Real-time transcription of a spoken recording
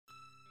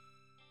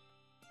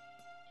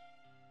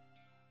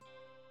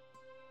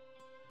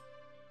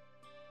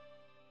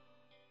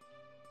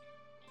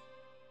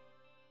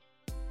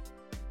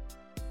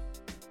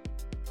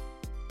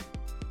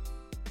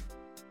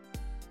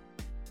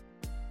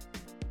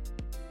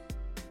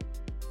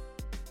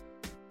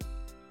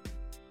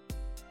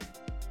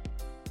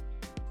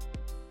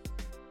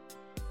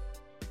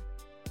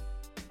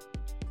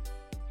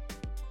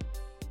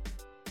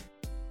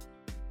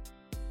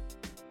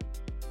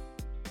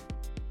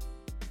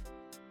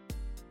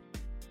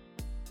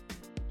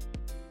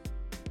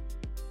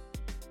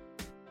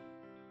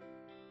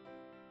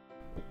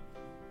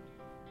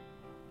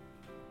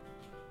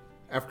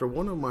After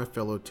one of my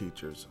fellow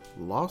teachers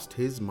lost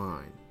his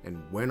mind and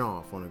went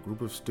off on a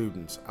group of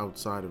students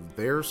outside of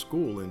their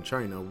school in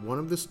China, one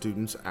of the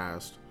students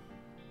asked,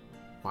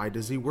 "Why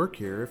does he work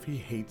here if he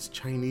hates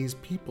Chinese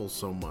people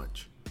so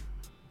much?"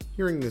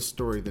 Hearing this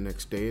story the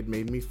next day, it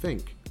made me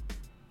think.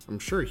 I'm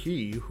sure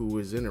he, who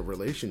is in a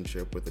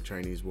relationship with a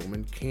Chinese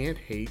woman, can't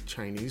hate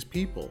Chinese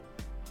people.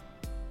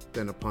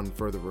 Then upon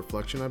further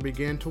reflection, I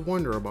began to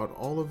wonder about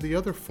all of the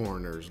other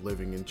foreigners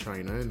living in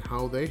China and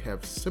how they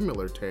have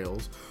similar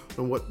tales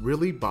on what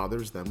really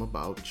bothers them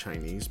about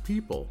Chinese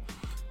people.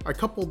 I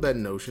coupled that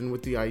notion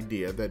with the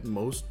idea that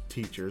most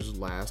teachers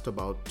last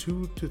about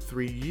 2 to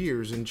 3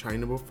 years in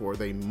China before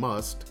they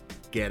must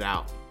get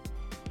out.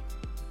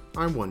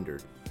 I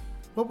wondered,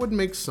 what would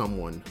make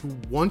someone who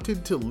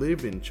wanted to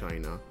live in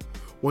China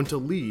want to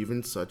leave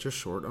in such a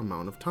short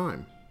amount of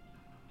time?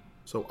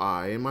 So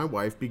I and my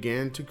wife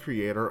began to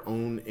create our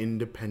own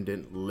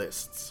independent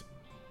lists.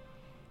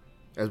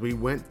 As we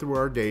went through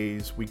our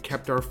days, we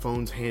kept our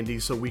phones handy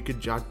so we could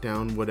jot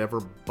down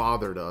whatever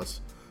bothered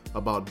us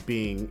about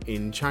being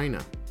in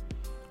China.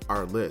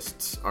 Our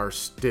lists are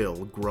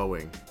still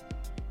growing,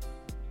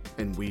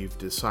 and we've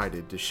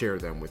decided to share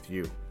them with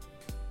you.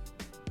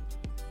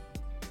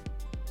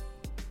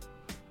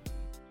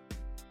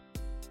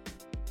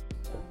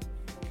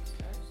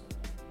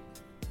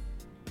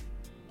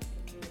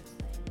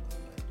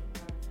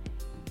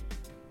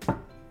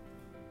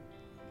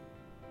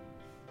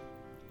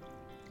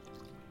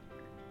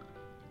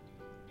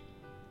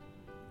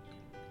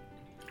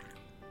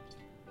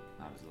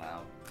 Not as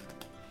loud.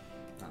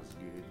 Not as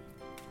good.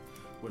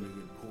 Wasn't a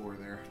good pour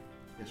there.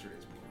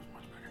 Yesterday's pour was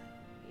much better.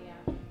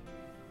 Yeah.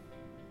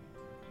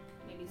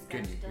 Maybe Scotch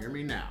Can you hear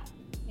me now?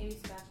 Maybe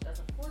Scotch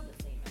doesn't pour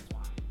the same as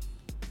wine.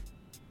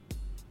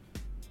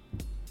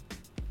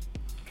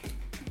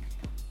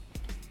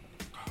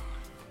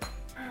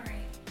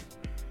 Alright.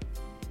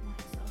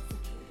 Myself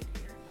situated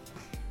here.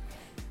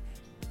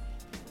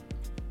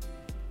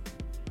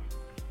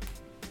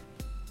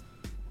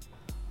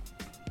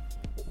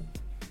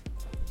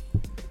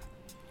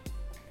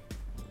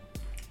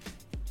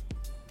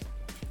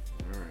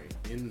 Alright,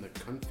 in the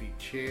comfy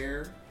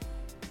chair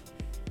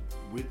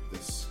with the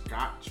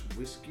Scotch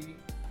whiskey.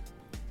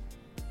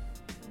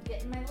 I'm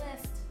getting my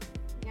list.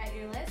 You got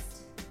your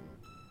list?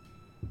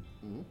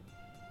 Mm-hmm.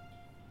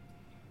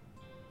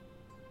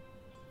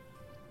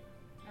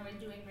 Are we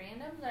doing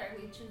randoms or are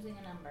we choosing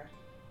a number?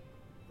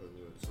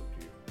 It's up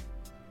to you.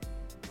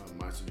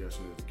 My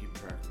suggestion is to keep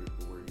track of it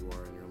where you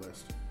are in your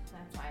list.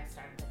 That's why I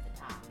started at the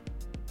top.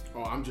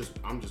 Oh, I'm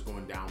just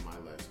going down my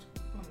list.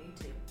 Oh, me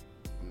too.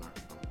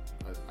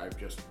 I've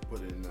just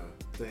put in the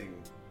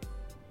thing.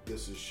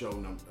 This is show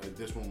number.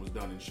 This one was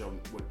done in show.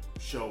 What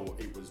show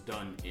it was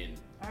done in?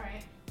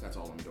 Alright. That's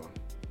all I'm doing.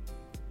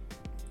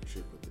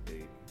 Should put the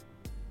date.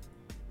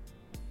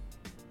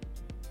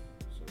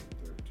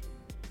 7/13.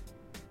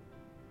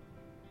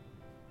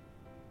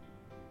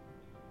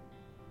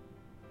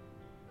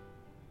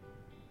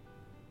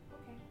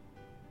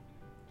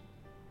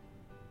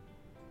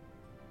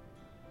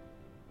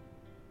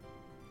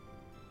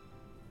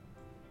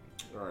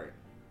 Okay.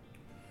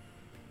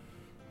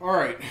 All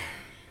right.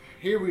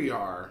 Here we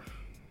are.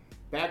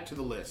 Back to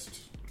the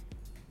list.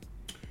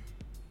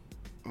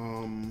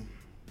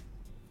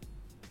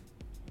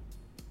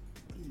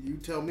 You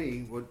tell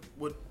me what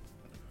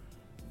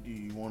do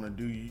you want to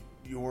do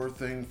your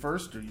thing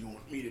first, or you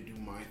want me to do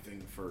my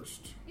thing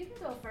first? You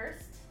can go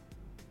first.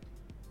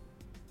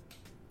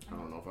 I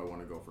don't know if I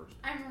want to go first.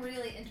 I'm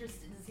really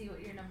interested to see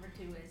what your number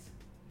 2 is.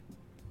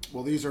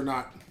 Well, these are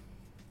not.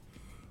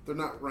 They're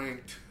not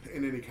ranked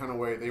in any kind of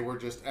way. They were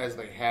just as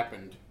they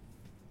happened.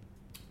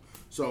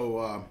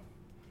 So,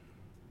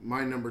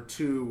 my number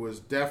 2 was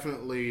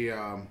definitely.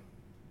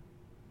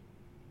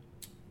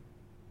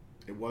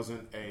 It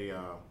wasn't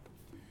a.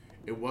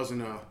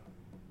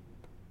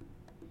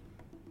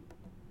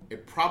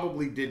 It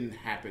probably didn't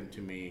happen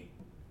to me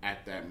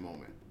at that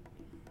moment.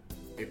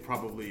 It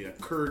probably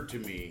occurred to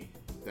me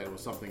that it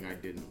was something I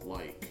didn't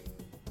like.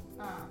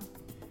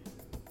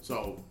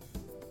 So,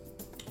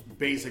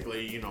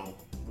 basically,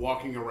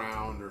 walking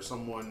around or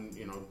someone,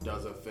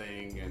 does a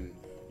thing and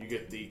you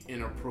get the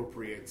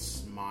inappropriate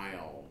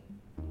smile.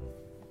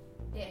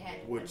 It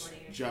had Which one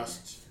of your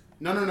just...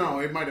 No.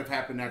 It might have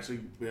happened actually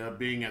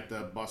being at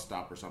the bus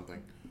stop or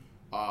something.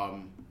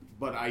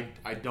 But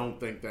I don't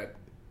think that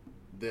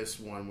this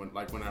one,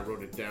 when I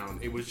wrote it down,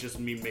 it was just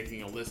me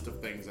making a list of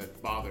things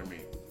that bother me.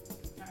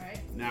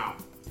 Alright. Now,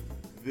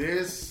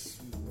 this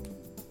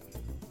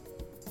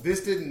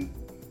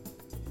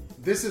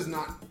is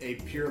not a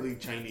purely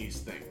Chinese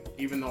thing.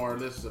 Even though our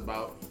list is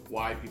about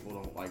why people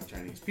don't like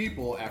Chinese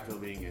people after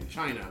being in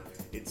China,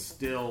 it's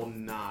still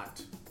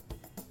not...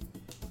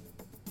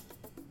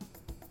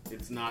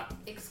 It's not...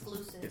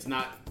 Exclusive. It's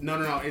not...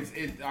 No.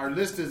 Our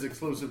list is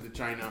exclusive to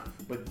China,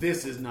 but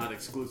this is not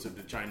exclusive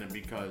to China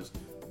because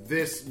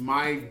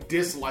my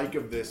dislike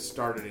of this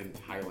started in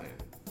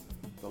Thailand.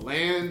 The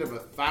land of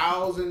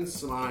 1,000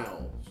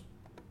 smiles.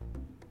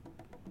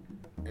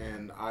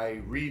 And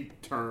I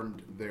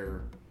retermed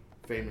their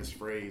famous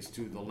phrase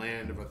to the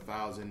land of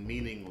 1,000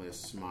 meaningless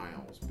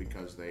smiles,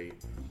 because they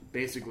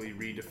basically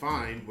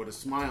redefined what a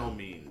smile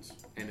means.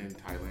 And in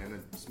Thailand,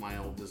 a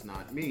smile does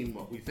not mean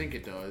what we think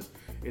it does.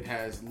 It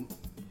has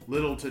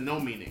little to no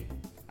meaning.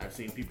 I've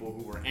seen people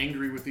who were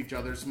angry with each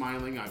other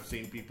smiling. I've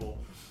seen people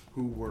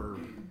who were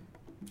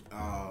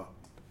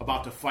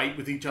about to fight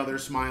with each other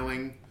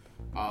smiling.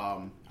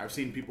 I've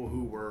seen people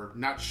who were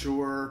not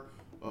sure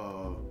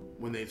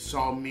when they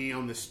saw me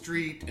on the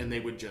street, and they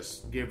would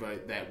just give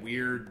that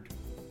weird,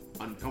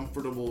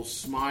 uncomfortable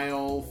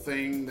smile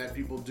thing that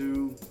people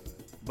do,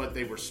 but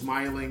they were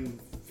smiling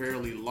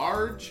fairly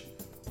large.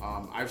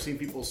 I've seen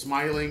people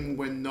smiling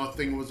when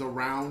nothing was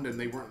around and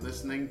they weren't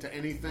listening to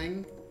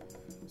anything.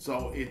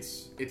 So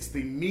it's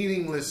the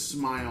meaningless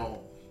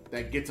smile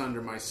that gets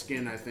under my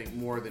skin, I think,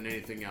 more than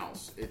anything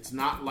else. It's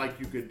not like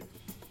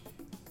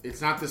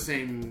it's not the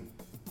same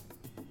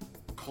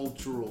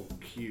cultural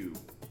cue.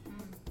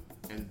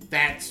 And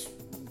that's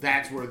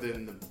where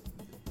then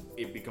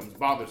it becomes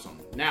bothersome.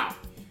 Now,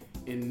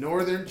 in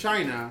northern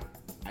China,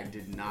 I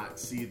did not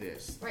see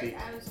this. Right,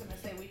 I was going to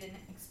say we didn't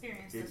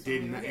experience this.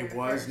 It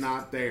was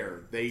not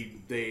there. They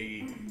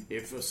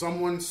if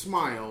someone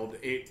smiled,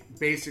 it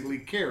basically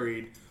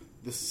carried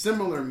the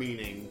similar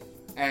meaning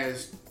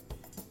as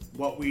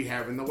what we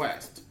have in the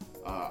West.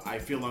 I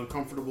feel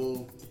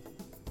uncomfortable,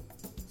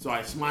 so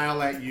I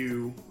smile at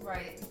you.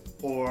 Right.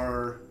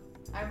 Or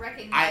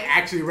I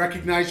actually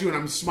recognize you and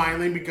I'm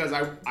smiling because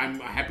I'm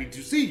happy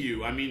to see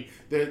you. I mean,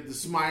 the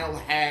smile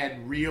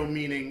had real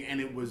meaning,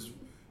 and it was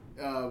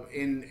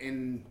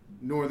in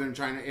northern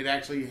China, it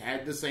actually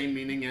had the same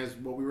meaning as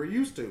what we were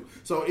used to.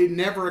 So it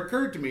never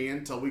occurred to me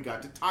until we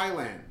got to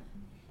Thailand.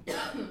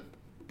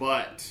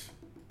 But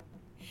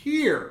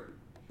here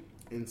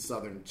in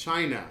southern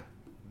China,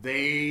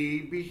 they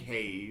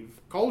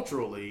behave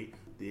culturally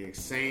the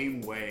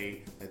same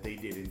way that they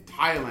did in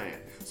Thailand.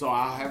 So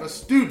I'll have a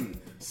student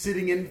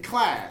sitting in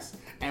class,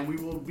 and we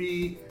will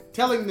be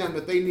telling them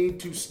that they need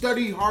to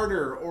study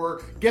harder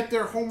or get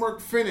their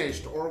homework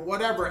finished or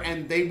whatever,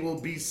 and they will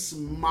be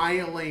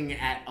smiling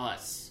at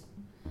us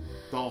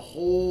the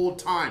whole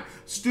time.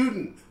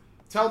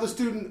 Tell the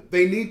student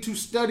they need to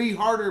study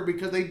harder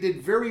because they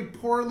did very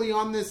poorly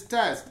on this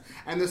test,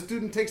 and the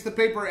student takes the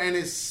paper and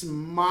is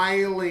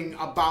smiling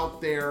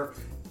about their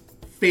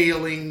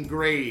failing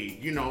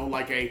grade,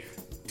 like a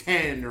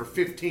 10 or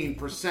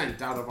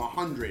 15% out of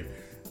 100.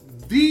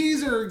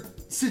 These are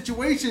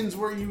situations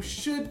where you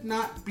should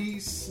not be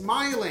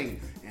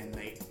smiling, and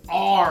they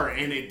are,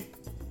 and it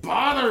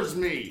bothers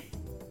me.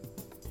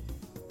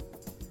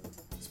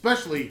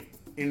 Especially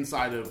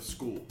inside of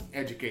school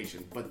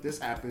education. But this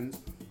happens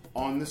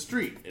on the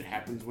street. It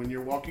happens when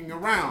you're walking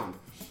around.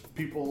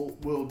 People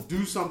will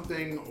do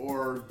something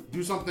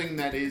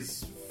that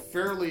is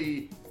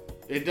fairly,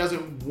 it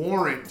doesn't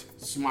warrant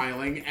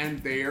smiling,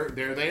 and there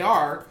they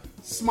are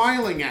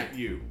smiling at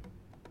you.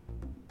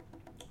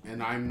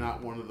 And I'm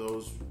not one of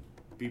those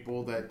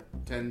people that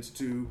tends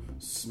to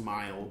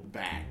smile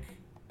back.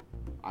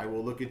 I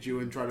will look at you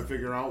and try to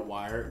figure out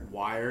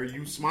why are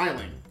you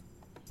smiling?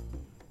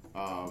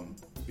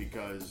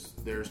 Because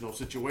there's no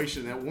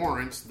situation that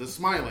warrants the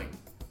smiling.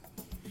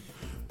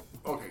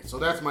 Okay, so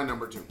that's my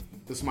number 2,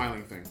 the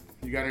smiling thing.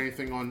 You got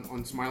anything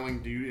on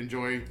smiling? Do you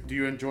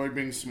enjoy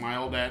being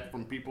smiled at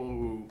from people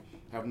who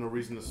have no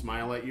reason to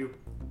smile at you?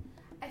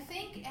 I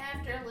think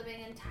after living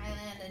in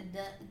Thailand and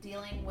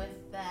dealing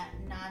with that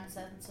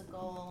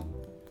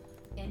nonsensical,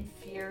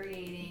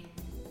 infuriating,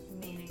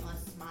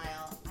 meaningless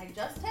smile, I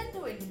just tend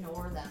to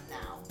ignore them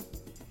now.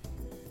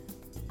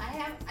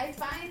 I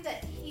find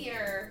that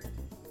here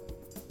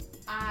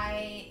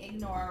I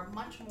ignore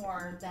much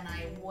more than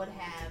I would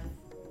have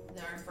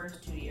our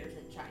first 2 years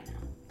in China.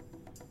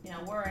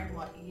 We're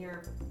in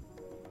year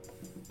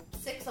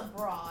 6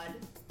 abroad,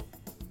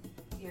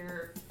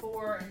 year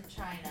 4 in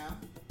China.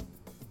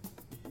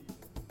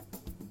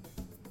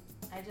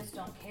 I just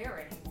don't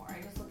care anymore.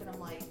 I just look at them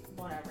like,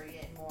 whatever, you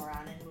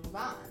moron, and move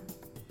on.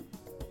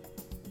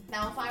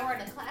 Now, if I were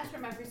in a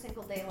classroom every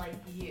single day like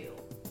you,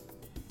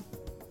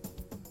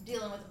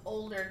 dealing with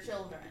older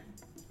children,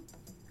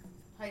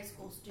 high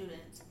school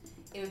students,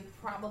 it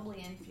would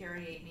probably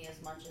infuriate me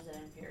as much as it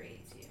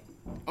infuriates you.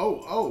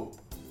 Oh.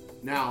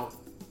 Now,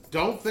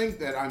 don't think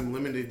that I'm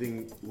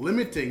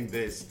limiting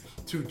this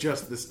to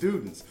just the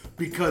students,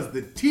 because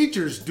the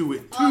teachers do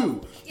it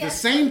too. Yes. The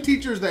same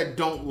teachers that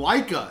don't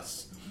like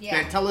us,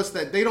 that tell us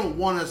that they don't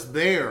want us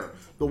there,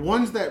 the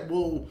ones that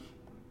will,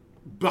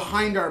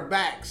 behind our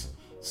backs,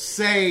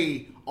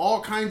 say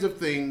all kinds of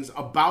things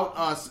about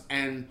us,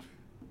 and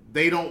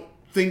they don't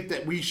think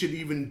that we should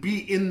even be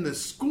in the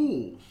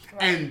school.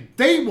 Right. And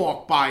they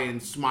walk by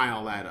and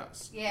smile at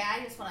us. Yeah,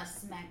 I just want to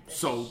smack this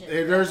So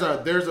shit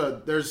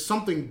there's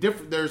something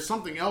different. There's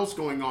something else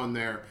going on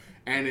there,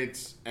 and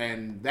it's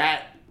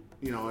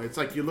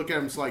like you look at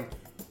them. It's like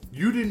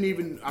you didn't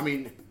even. I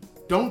mean,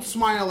 don't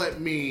smile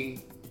at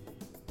me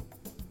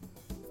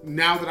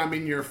now that I'm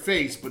in your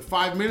face. But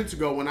 5 minutes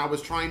ago, when I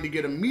was trying to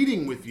get a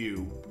meeting with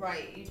you,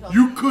 right,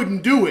 you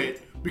couldn't do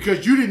it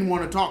because you didn't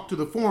want to talk to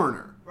the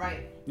foreigner.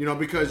 Right. You know,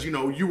 because, you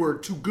know, you were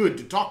too good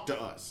to talk to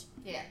us.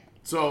 Yeah.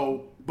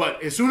 So,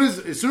 but as soon as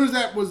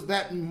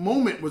that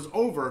moment was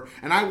over,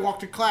 and I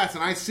walked to class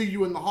and I see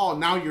you in the hall,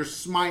 now you're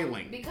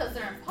smiling. Because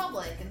they're in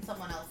public and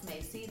someone else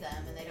may see them,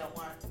 and they don't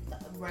want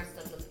the rest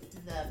of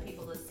the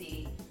people to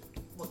see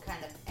what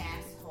kind of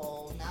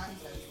asshole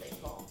nonsense they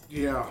pull.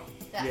 Yeah.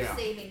 That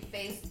saving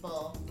face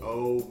bull.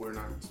 Oh, we're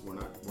not.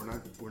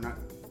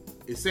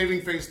 Is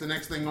saving face the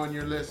next thing on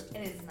your list?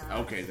 It is not.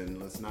 Okay, then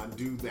let's not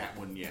do that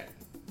one yet.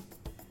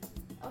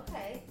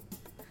 Okay.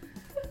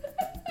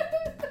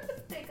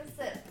 Take a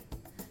sip.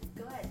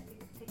 Go ahead.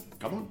 Take a sip.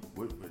 Come on.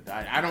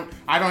 I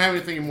don't have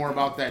anything more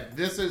about that.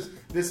 This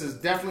is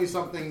definitely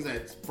something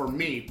that, for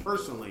me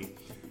personally,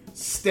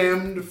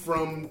 stemmed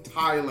from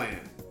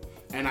Thailand.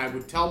 And I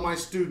would tell my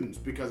students,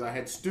 because I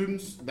had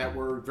students that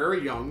were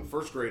very young,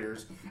 first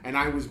graders, and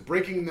I was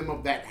breaking them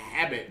of that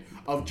habit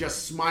of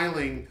just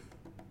smiling,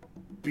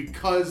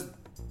 because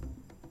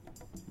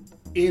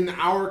in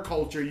our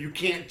culture, you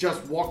can't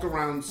just walk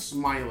around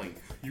smiling.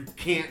 You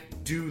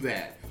can't do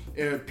that.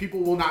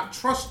 People will not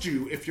trust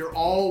you if you're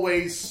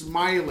always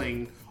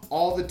smiling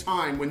all the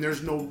time when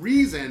there's no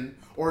reason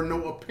or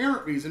no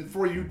apparent reason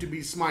for you to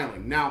be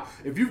smiling. Now,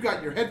 if you've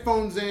got your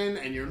headphones in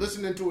and you're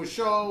listening to a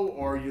show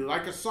or you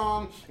like a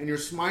song and you're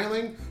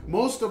smiling,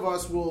 most of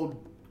us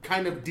will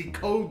kind of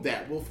decode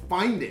that. We'll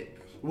find it.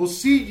 We'll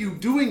see you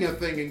doing a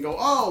thing and go,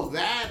 oh,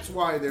 that's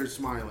why they're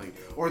smiling.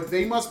 Or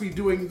they must be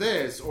doing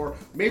this. Or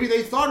maybe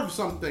they thought of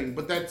something,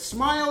 but that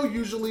smile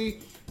usually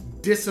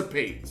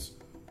dissipates.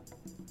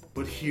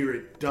 But here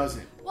it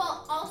doesn't.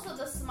 Well, also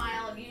the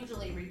smile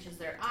usually reaches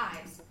their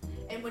eyes.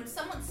 And when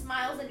someone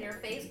smiles in your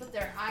face but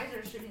their eyes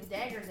are shooting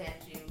daggers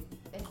at you,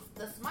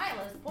 the smile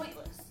is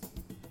pointless.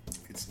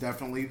 It's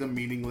definitely the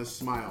meaningless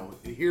smile.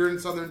 Here in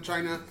southern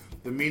China,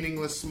 the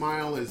meaningless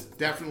smile is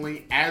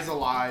definitely as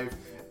alive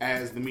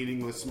as the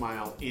meaningless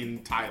smile in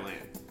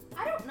Thailand.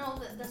 I don't know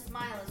that the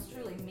smile is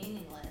truly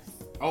meaningless.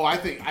 Oh, I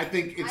think it's either... I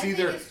think it's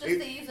just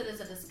they use it as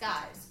a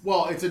disguise.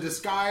 Well, it's a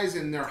disguise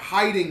and they're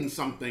hiding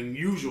something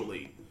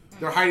usually.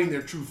 They're hiding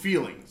their true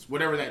feelings,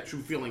 whatever that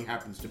true feeling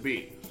happens to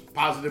be,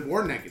 positive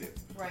or negative.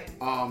 Right.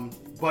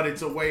 But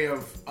it's a way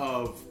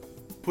of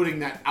putting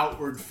that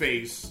outward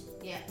face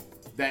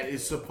that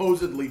is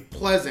supposedly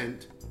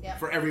pleasant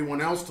for everyone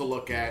else to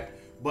look at,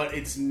 but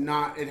it's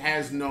not. It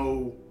has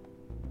no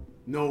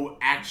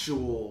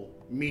actual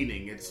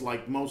meaning. It's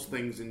like most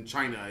things in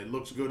China. It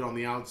looks good on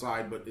the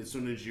outside, but as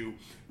soon as you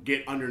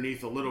get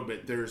underneath a little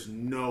bit, there's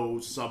no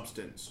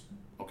substance.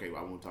 Okay,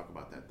 well, I won't talk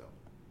about that though.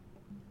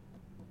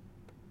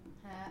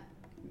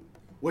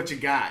 What you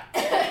got?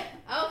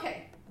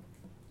 Okay.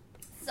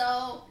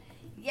 So,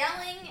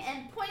 yelling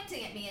and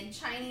pointing at me in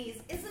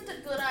Chinese isn't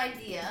a good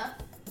idea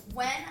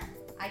when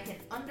I can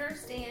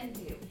understand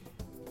you.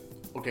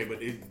 Okay, but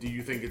do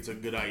you think it's a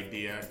good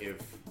idea if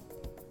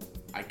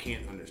I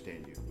can't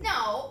understand you?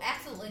 No,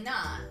 absolutely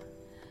not.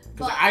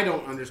 Because I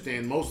don't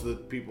understand most of the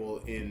people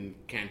in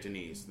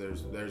Cantonese.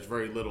 There's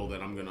very little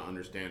that I'm going to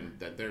understand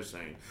that they're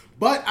saying.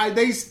 But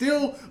they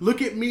still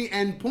look at me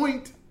and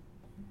point.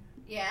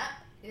 Yeah,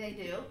 they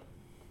do.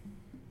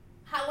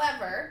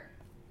 However,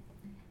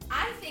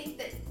 I think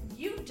that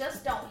you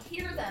just don't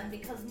hear them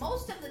because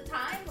most of the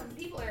time when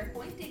people are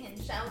pointing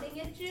and shouting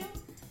at you,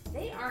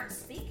 they aren't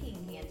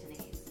speaking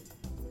Cantonese.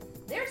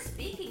 They're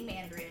speaking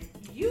Mandarin.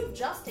 You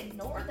just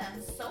ignore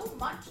them so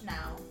much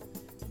now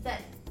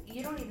that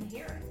you don't even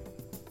hear it.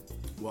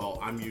 Well,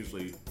 I'm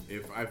usually,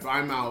 if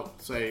I'm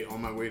out, say,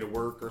 on my way to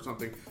work or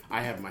something,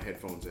 I have my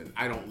headphones in.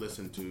 I don't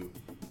listen to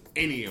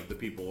any of the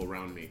people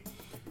around me.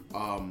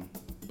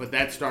 But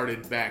that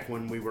started back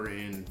when we were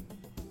in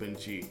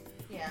Benchi.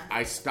 Yeah.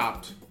 I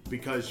stopped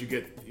because you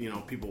get,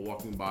 people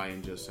walking by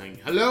and just saying,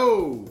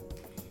 hello!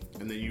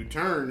 And then you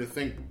turn to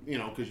think,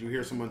 because you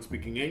hear someone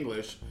speaking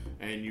English,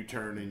 and you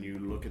turn and you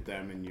look at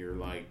them and you're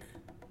like,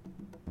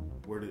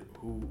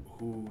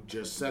 who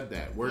just said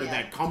that? Where did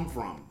that come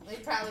from? They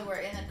probably were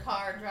in a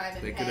car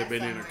driving. They could have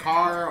been in a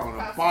car, on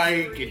a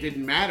bike. It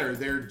didn't matter.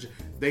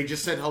 They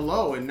just said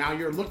hello, and now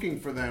you're looking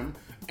for them.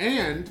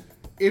 And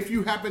if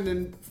you happen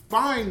to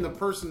find the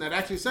person that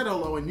actually said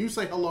hello, and you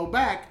say hello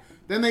back,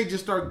 then they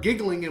just start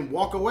giggling and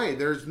walk away.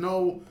 They're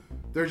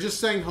just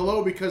saying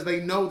hello because they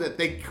know that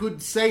they could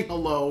say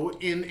hello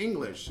in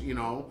English,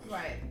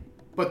 Right.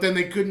 But then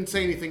they couldn't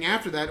say anything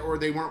after that, or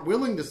they weren't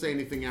willing to say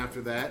anything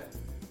after that.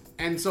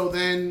 And so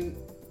then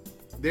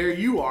there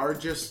you are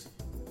just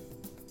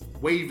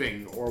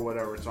waving or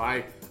whatever. So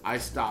I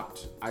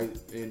stopped.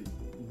 And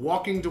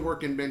walking to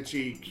work in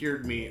Benchi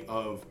cured me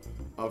of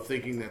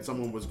thinking that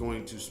someone was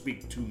going to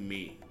speak to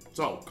me.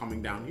 So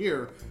coming down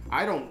here,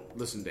 I don't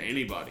listen to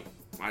anybody.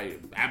 I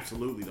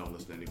absolutely don't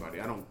listen to anybody.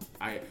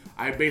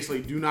 I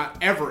basically do not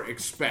ever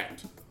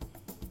expect.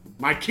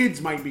 My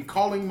kids might be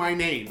calling my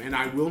name and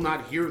I will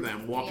not hear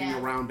them walking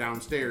around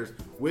downstairs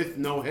with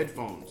no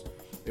headphones.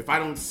 If I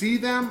don't see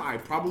them, I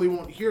probably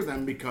won't hear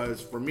them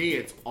because for me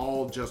it's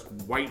all just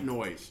white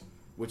noise,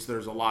 which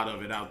there's a lot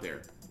of it out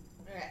there.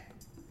 Okay.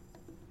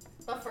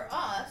 But for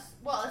us,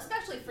 well,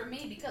 especially for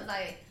me because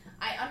I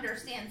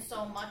understand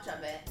so much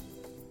of it,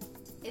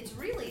 it's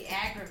really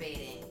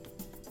aggravating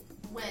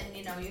when,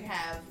 you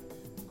have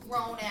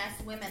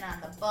grown-ass women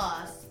on the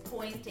bus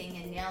pointing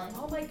and yelling,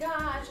 oh my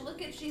gosh,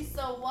 look at, she's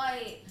so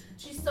white,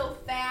 she's so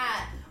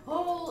fat,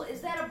 oh,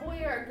 is that a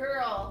boy or a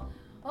girl,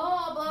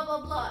 oh, blah,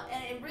 blah, blah.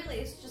 And it really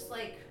is just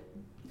like,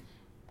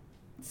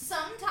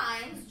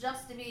 sometimes,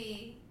 just to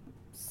be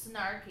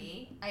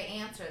snarky, I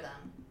answer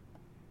them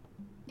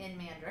in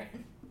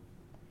Mandarin.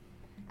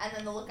 And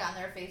then the look on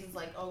their face is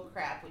like, oh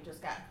crap, we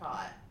just got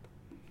caught.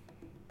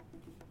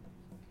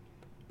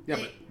 Yeah,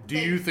 but do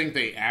you think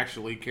they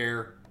actually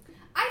care?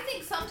 I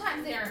think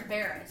sometimes they're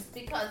embarrassed,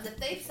 because if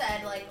they've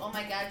said, like, oh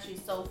my god,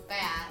 she's so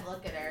fat,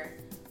 look at her,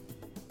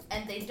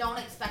 and they don't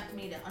expect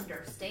me to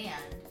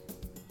understand,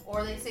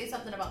 or they say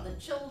something about the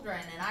children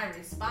and I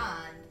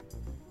respond,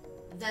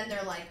 then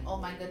they're like, oh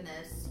my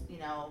goodness,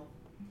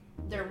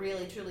 they're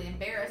really truly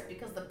embarrassed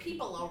because the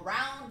people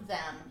around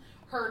them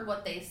heard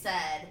what they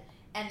said,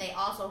 and they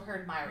also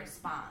heard my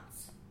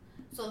response.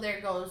 So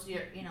there goes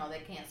your,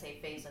 they can't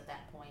save face at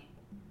that point.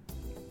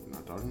 I'm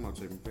not talking about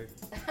saving face.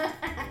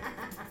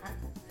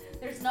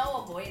 There's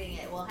no avoiding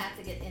it. We'll have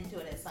to get into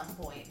it at some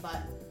point,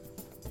 but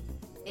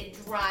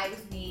it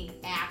drives me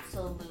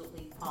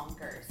absolutely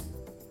bonkers.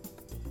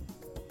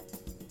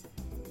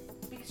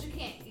 Because you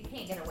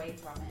can't get away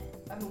from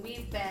it. I mean,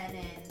 we've been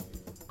in,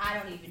 I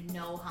don't even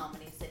know how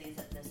many cities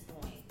at this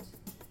point.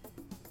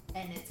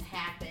 And it's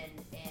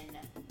happened in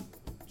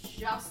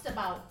just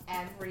about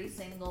every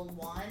single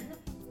one,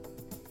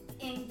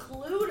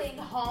 including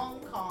Hong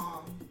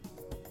Kong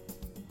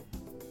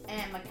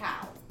and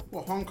Macau.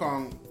 Well, Hong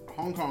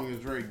Kong is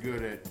very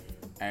good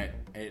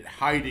at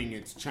hiding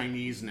its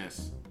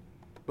Chineseness,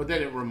 but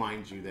then it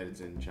reminds you that it's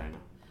in China.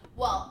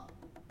 Well,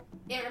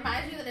 it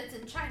reminds you that it's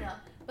in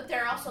China, but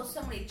there are also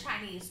so many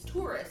Chinese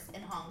tourists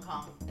in Hong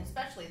Kong,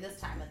 especially this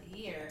time of the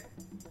year,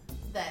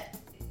 that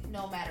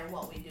no matter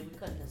what we do, we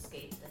couldn't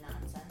escape the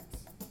nonsense.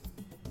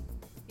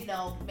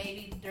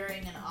 Maybe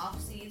during an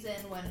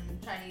off-season when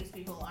Chinese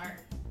people aren't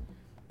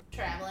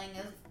traveling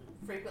as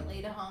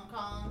frequently to Hong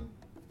Kong,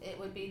 it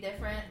would be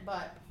different,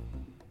 but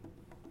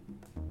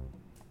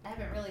I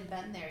haven't really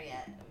been there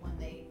yet when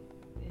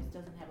it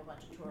doesn't have a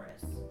bunch of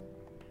tourists.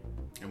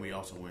 And we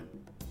also went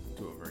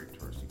to a very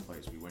touristy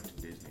place. We went to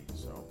Disney,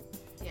 so.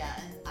 Yeah,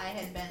 and I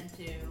had been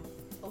to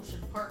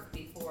Ocean Park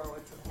before,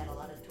 which had a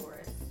lot of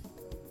tourists.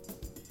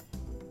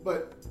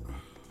 But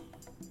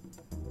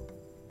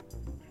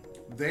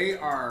they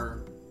are,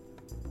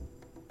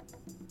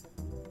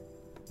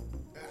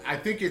 I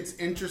think it's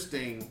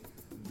interesting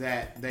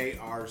that they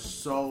are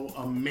so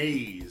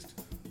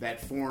amazed that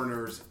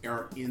foreigners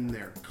are in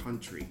their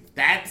country.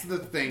 That's the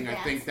thing. I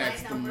think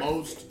that's the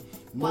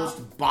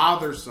most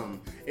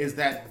bothersome, is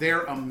that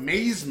their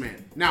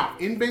amazement. Now,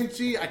 in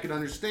Benji, I could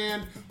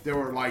understand there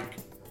were like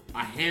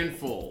a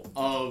handful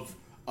of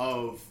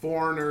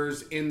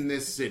foreigners in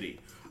this city.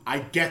 I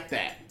get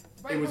that.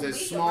 Right, it was a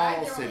small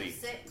there were city. only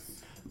 6.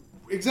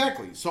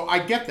 Exactly. So I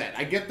get that.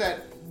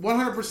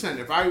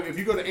 100%. If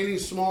you go to any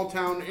small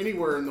town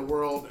anywhere in the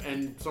world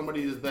and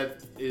somebody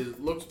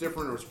looks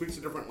different or speaks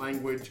a different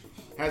language,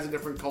 has a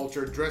different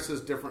culture, dresses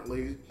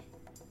differently,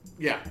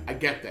 yeah, I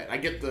get that. I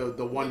get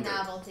the wonder. The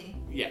novelty.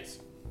 Yes.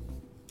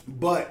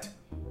 But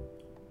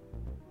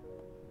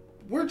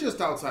we're just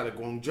outside of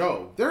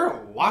Guangzhou. There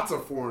are lots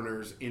of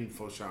foreigners in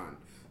Foshan.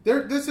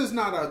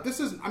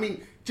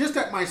 Just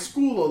at my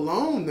school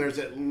alone, there's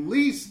at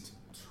least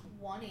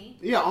 20.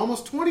 Yeah,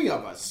 almost 20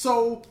 of us.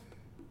 So,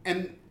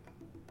 and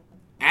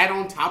add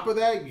on top of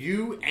that,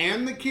 you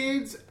and the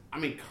kids.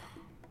 And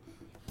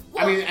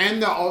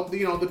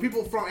the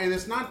people from, and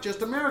it's not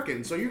just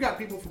Americans. So you got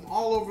people from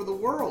all over the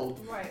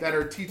world that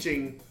are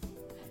teaching.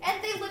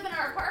 And they live in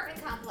our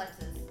apartment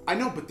complexes. I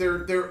know, but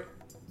they're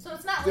so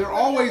it's not. They're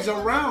always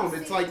around.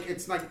 It's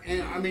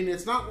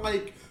not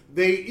like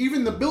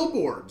even the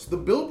billboards. The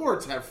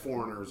billboards have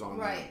foreigners on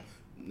them. Right.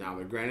 Now,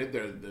 granted,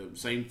 they're the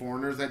same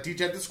foreigners that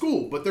teach at the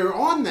school, but they're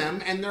on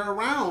them and they're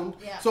around.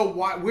 Yeah. So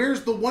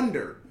where's the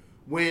wonder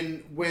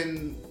when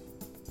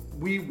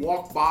we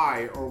walk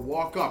by or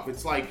walk up?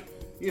 It's like,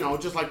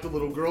 just like the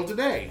little girl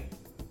today,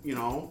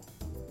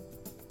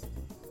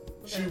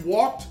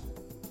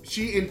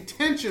 She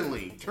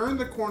intentionally turned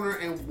the corner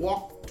and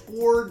walked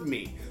toward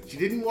me. She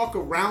didn't walk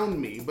around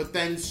me, but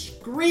then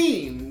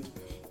screamed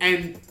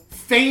and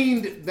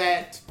feigned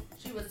that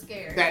she was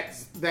scared.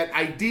 That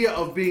idea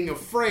of being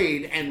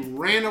afraid, and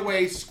ran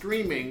away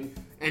screaming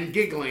and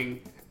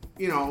giggling,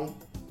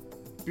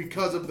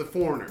 because of the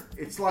foreigner.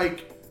 It's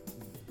like,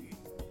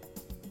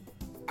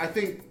 I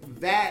think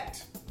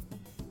that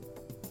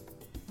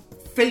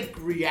fake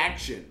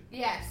reaction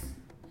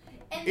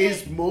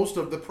is most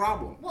of the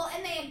problem. Well,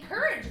 and they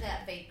encourage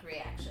that fake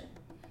reaction.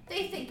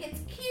 They think it's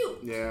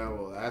cute. Yeah,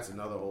 well, that's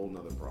whole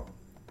nother problem.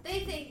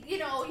 They think, you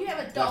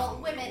have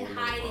adult women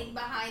hiding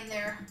behind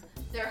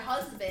their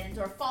husbands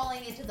or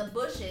falling into the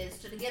bushes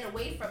to get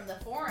away from the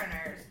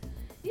foreigners.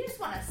 You just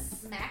want to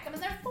smack them in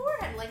their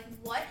forehead. Like,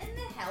 what in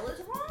the hell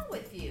is wrong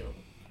with you?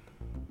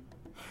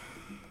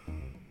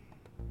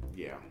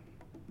 Yeah.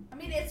 I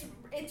mean, it's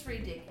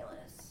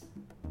ridiculous.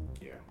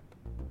 Yeah.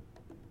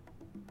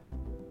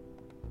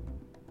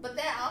 But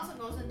that also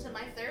goes into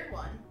my third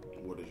one.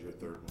 What is your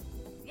third one?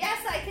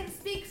 Yes, I can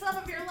speak some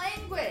of your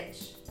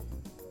language.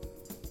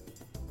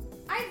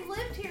 I've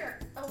lived here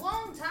a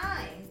long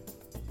time.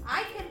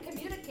 I can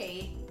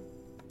communicate,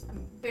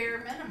 bare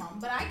minimum,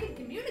 but I can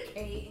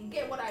communicate and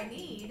get what I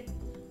need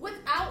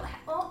without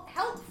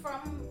help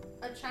from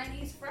a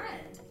Chinese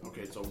friend.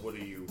 Okay, so what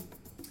do you...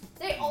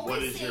 They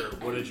always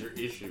what is your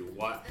issue?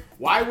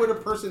 Why would a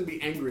person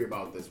be angry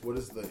about this? What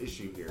is the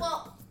issue here?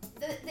 Well,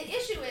 the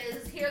issue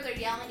is here they're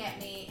yelling at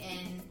me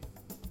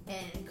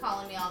and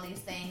calling me all these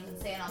things and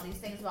saying all these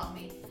things about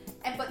me,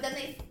 but then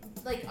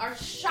they are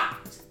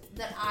shocked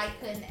that I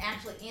can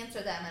actually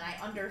answer them and I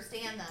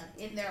understand them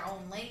in their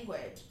own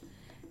language,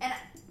 and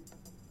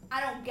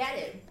I don't get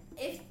it.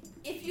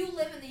 If you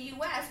live in the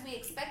U.S., we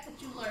expect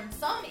that you learn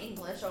some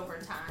English over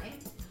time.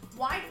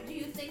 Why do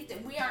you think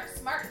that we aren't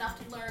smart enough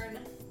to learn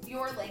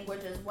your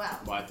language as well?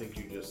 Well, I think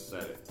you just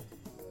said it.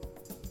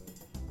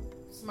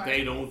 Smart.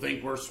 They don't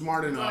think we're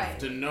smart enough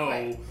to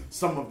know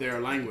some of their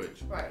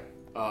language. Right.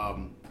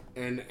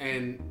 And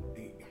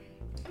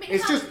I mean,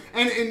 it's just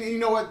and you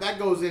know what, that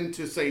goes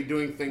into, say,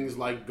 doing things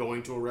like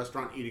going to a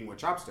restaurant eating with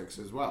chopsticks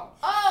as well.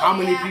 How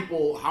many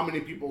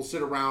people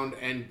sit around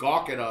and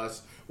gawk at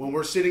us when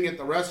we're sitting at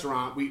the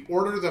restaurant? We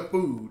order the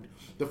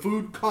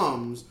food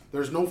comes,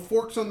 there's no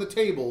forks on the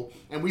table,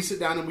 and we sit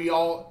down and we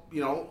all,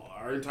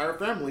 our entire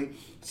family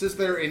sits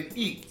there and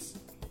eats.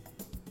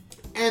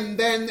 And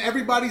then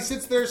everybody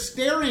sits there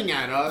staring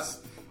at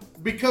us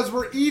because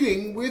we're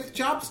eating with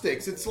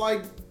chopsticks. It's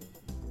like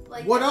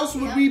what else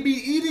would we be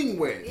eating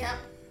with? Yep.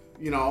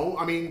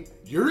 I mean,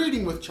 you're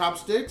eating with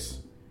chopsticks.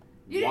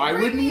 Why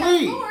bring wouldn't me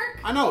we? a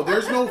fork. I know,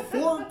 there's no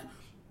fork.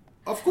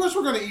 Of course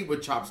we're going to eat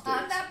with chopsticks.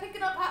 I'm not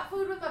picking up hot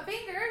food with my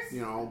fingers.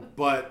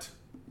 But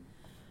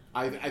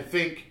I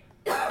think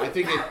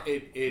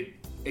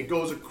it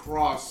goes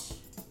across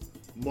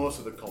most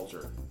of the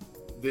culture.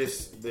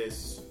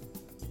 This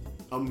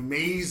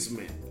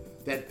amazement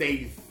that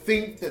they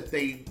think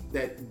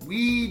that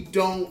we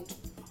don't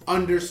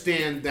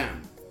understand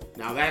them.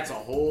 Now that's a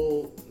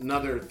whole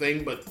nother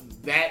thing, but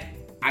that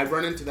I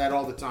run into that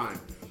all the time.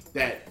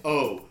 That,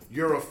 oh,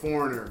 you're a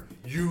foreigner,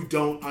 you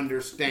don't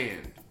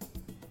understand.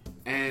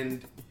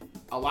 And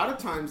a lot of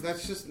times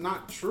that's just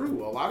not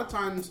true. A lot of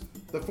times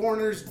the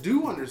foreigners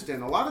do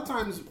understand. A lot of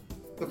times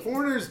the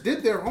foreigners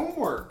did their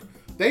homework.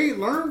 They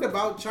learned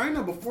about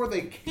China before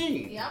they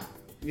came. Yep.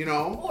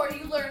 Or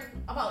you learn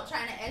about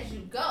China as you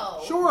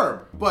go.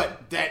 Sure,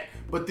 but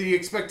the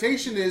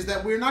expectation is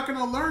that we're not going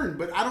to learn.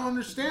 But I don't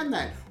understand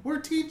that.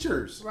 We're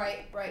teachers.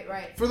 Right.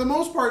 For the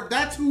most part,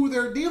 that's who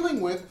they're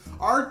dealing with,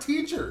 are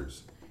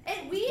teachers.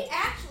 And we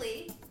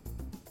actually,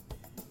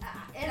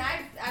 and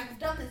I've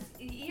done this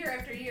year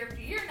after year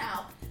after year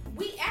now,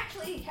 we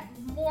actually have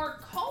more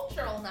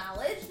cultural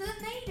knowledge than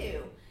they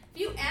do.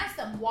 If you ask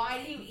them,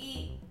 why do you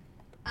eat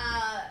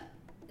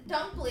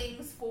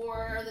dumplings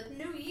for the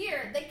New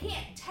Year, they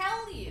can't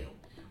tell you.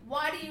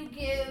 Why do you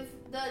give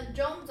the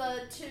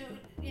Jomza to,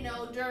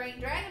 during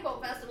Dragon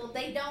Boat Festival?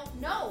 They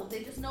don't know.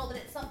 They just know that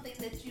it's something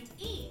that you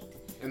eat.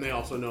 And they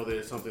also know that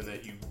it's something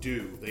that you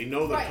do. They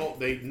know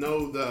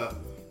the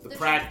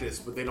practice,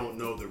 but they don't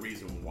know the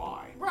reason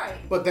why. Right.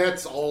 But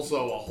that's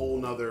also a whole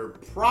nother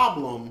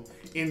problem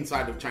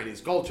inside of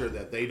Chinese culture,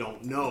 that they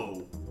don't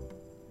know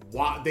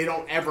why. They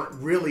don't ever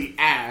really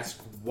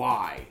ask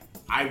why.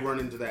 I run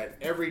into that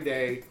every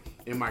day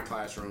in my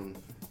classroom,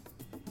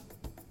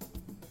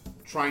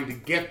 trying to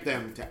get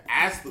them to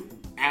ask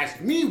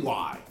me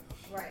why.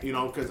 Right.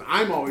 Because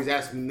I'm always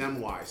asking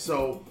them why.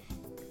 So,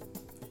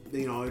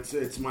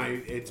 it's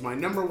my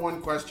number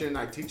one question.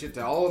 I teach it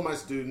to all of my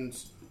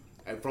students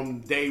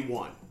from day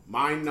one.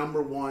 My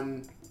number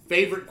one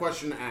favorite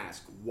question to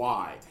ask,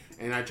 why?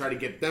 And I try to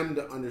get them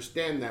to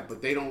understand that,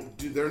 but they don't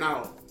do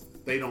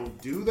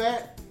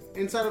that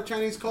inside of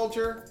Chinese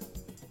culture.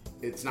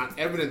 It's not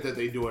evident that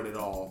they do it at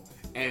all.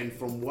 And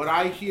from what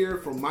I hear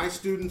from my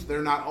students,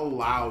 they're not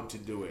allowed to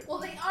do it. Well,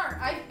 they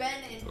aren't. I've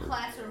been in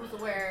classrooms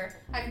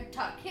where I've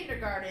taught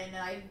kindergarten,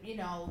 and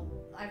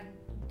I've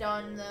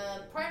done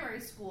the primary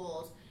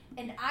schools,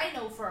 and I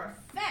know for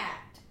a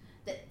fact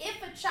that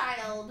if a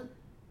child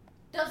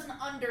doesn't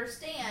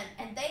understand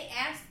and they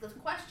ask the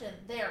question,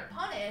 they are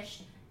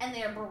punished and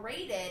they are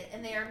berated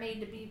and they are made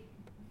to be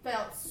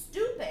felt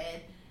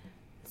stupid.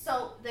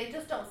 So they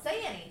just don't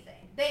say anything.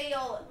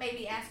 They'll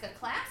maybe ask a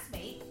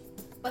classmate,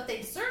 but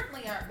they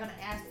certainly aren't going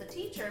to ask the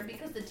teacher,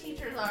 because the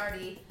teacher's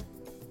already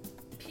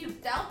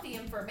puked out the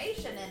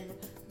information, and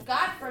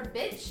God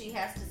forbid she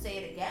has to say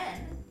it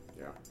again.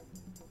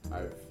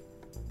 Yeah.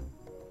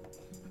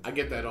 I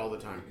get that all the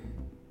time.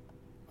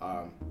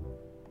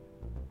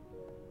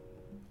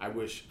 I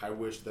wish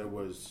there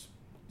was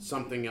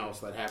something else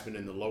that happened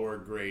in the lower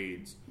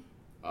grades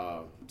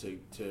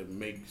to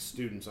make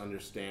students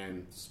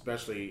understand,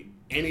 especially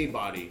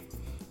anybody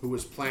who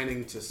was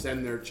planning to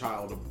send their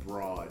child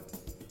abroad.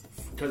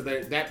 Because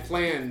that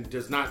plan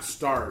does not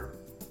start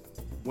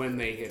when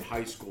they hit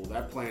high school.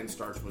 That plan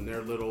starts when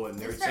they're little and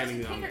they're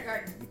sending them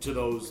to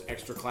those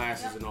extra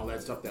classes and all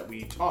that stuff that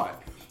we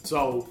taught.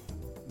 So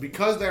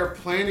because they're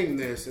planning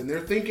this and they're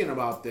thinking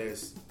about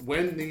this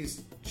when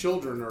these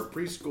children are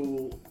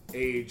preschool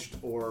aged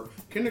or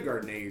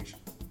kindergarten aged,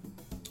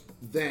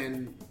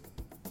 then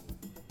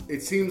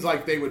it seems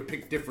like they would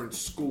pick different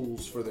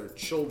schools for their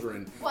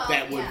children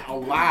that would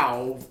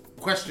allow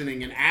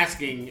questioning and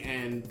asking,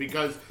 and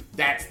because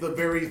that's the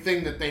very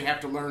thing that they have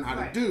to learn how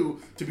to do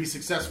to be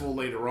successful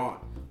later on.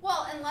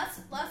 Well, and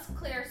let's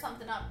clear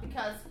something up,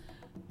 because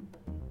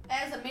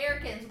as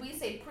Americans, we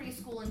say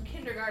preschool and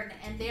kindergarten,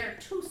 and they are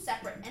two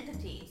separate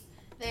entities.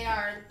 They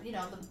are,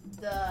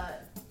 the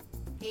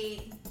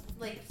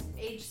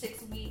age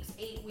 6 weeks,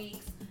 8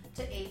 weeks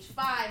to age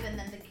 5, and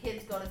then the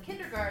kids go to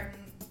kindergarten,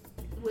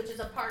 which is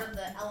a part of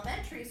the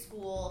elementary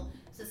school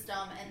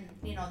system, and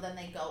then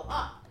they go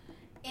up.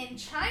 In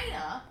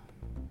China,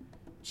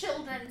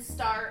 children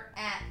start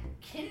at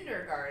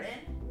kindergarten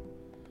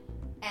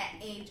at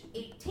age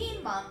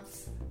 18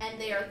 months, and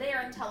they are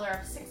there until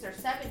they're 6 or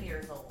 7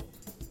 years old.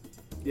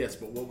 Yes,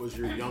 but what was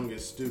your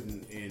youngest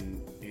student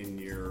in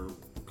your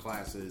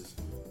classes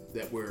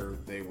where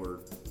they were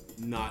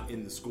not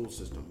in the school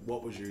system?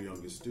 What was your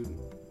youngest student?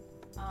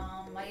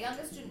 My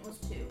youngest student was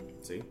 2.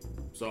 See?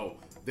 So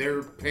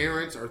their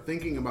parents are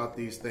thinking about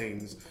these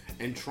things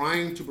and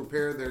trying to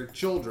prepare their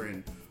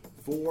children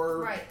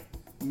for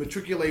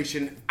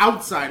matriculation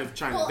outside of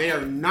China. They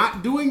are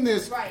not doing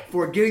this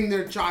for getting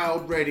their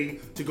child ready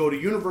to go to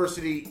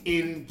university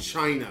in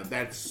China.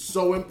 That's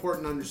so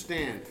important to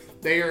understand.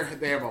 They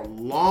have a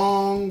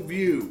long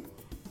view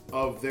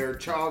of their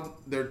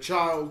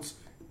child's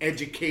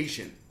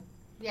education.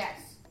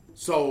 Yes.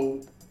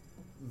 So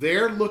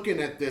they're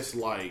looking at this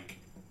like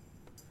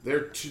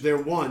they're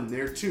 1,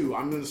 they're 2.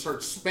 I'm going to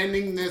start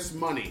spending this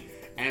money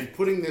and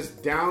putting this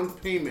down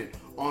payment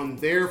on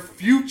their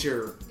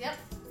future. Yep.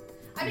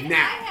 I mean,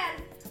 now.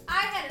 I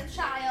had a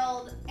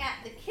child at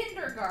the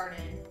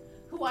kindergarten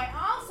who I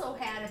also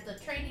had at the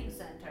training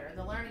center,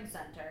 the learning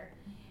center,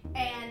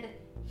 and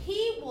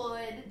he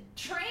would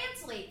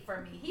translate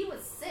for me. He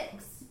was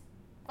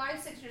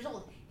 5, 6 years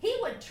old. He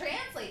would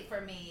translate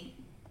for me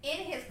in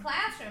his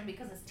classroom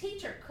because his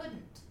teacher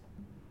couldn't.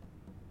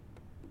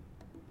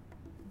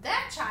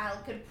 That child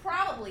could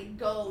probably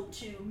go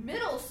to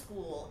middle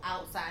school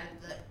outside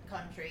of the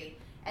country,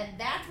 and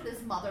that's what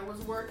his mother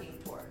was working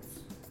towards.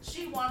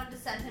 She wanted to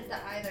send him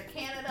to either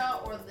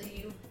Canada or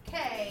the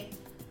UK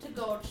to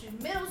go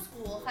to middle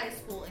school, high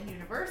school, and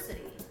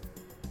university,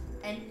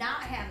 and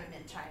not have him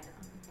in China.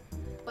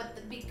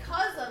 But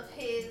because of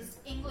his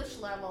English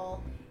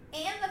level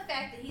and the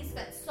fact that he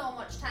spent so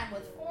much time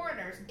with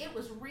foreigners, it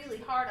was really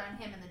hard on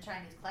him in the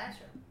Chinese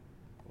classroom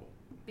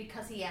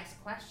because he asked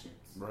questions.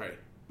 Right.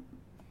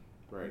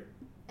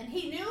 And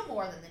he knew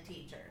more than the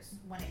teachers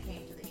when it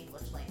came to the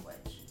English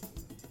language.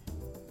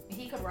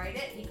 He could write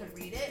it, he could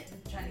read it.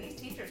 The Chinese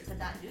teachers could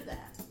not do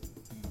that.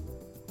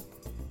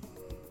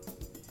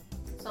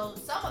 So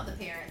some of the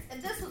parents,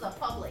 and this was a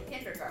public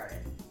kindergarten,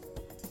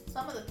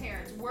 some of the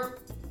parents were,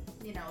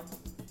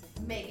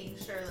 making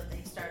sure that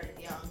they started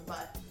young,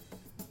 but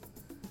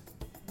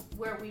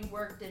where we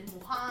worked in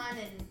Wuhan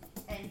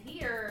and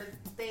here,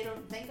 they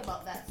don't think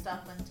about that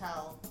stuff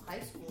until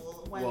high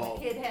school, when the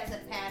kid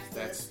hasn't passed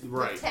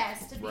the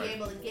test to be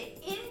able to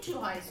get into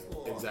high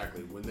school.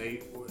 Exactly.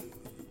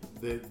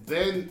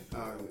 Then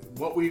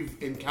what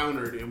we've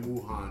encountered in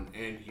Wuhan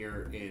and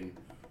here in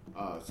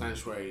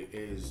Sanshui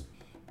is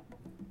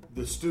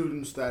the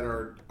students that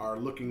are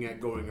looking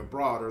at going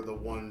abroad are the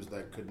ones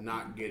that could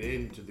not get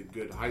into the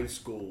good high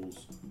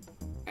schools.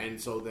 And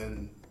so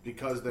then,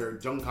 because their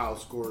Zhengkao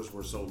scores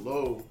were so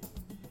low,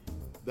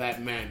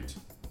 that meant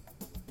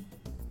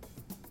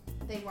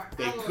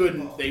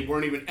they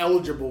weren't even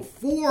eligible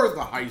for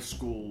the high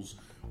schools,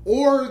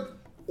 or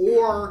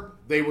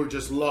they were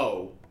just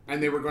low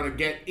and they were going to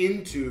get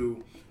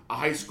into a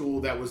high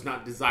school that was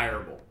not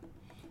desirable.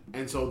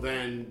 And so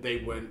then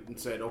they went and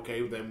said,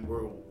 okay, then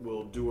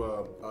we'll do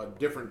a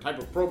different type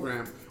of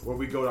program where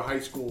we go to high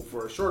school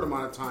for a short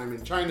amount of time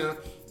in China,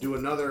 do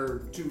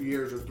another 2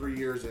 years or 3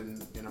 years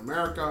in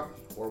America,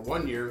 or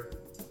 1 year,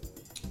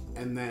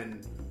 and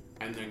then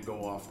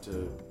go off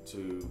to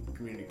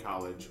community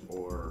college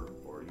or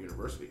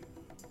university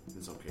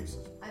in some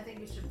cases. I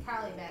think we should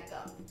probably back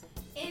up.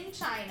 In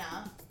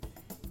China,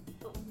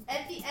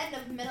 at the end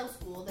of middle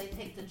school, they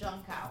take the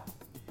Zhengkao.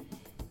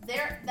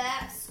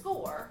 That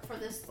score for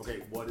this...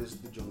 Okay, what is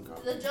the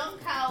Zhengkao? The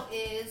Zhengkao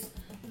is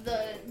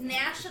the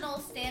national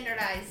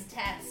standardized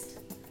test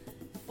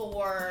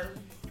for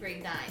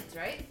grade 9s,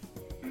 right?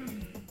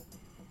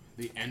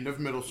 The end of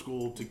middle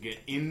school to get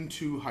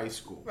into high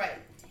school. Right.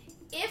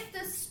 If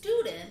the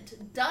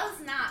student does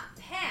not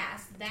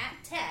pass that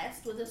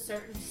test with a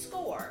certain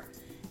score,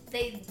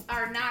 they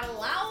are not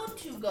allowed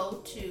to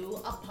go to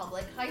a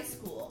public high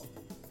school.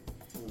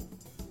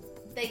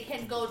 They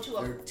can go to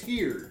a... They're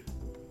tiered.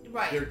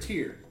 Right. They're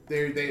tiered.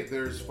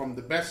 There's from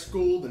the best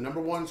school, the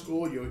number 1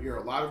 school. You'll hear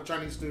a lot of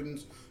Chinese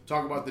students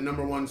talk about the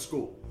number 1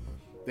 school.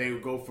 They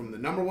go from the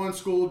number 1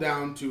 school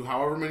down to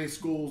however many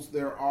schools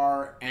there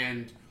are,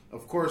 and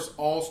of course,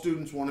 all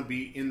students want to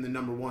be in the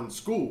number 1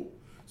 school.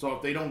 So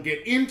if they don't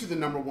get into the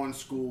number 1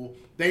 school,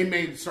 they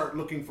may start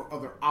looking for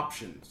other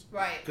options.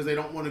 Right. Because they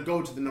don't want to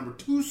go to the number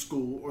 2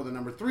 school or the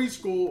number 3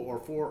 school or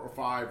 4 or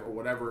 5 or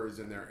whatever is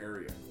in their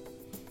area.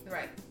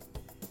 Right.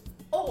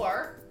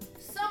 Or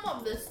some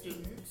of the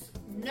students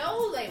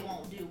know they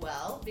won't do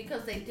well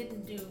because they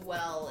didn't do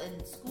well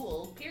in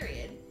school,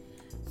 period.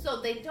 So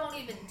they don't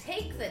even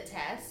take the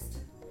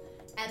test,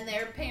 and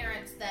their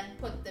parents then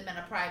put them in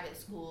a private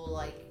school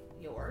like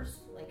yours,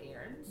 like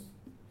Aaron's,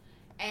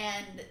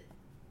 and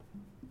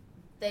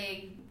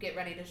they get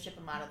ready to ship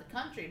them out of the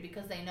country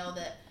because they know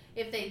that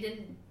if they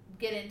didn't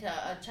get into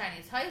a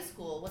Chinese high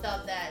school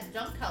without that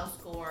junk house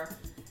score,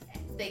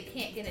 they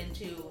can't get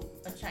into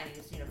a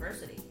Chinese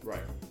university. Right.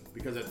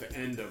 Because at the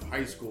end of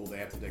high school, they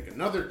have to take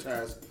another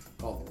test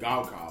called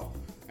Gaokao.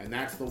 And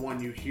that's the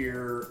one you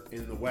hear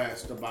in the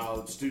West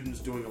about students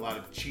doing a lot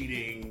of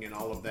cheating and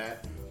all of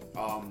that.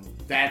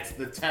 That's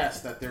the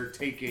test that they're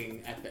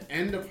taking at the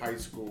end of high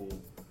school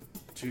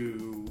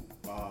to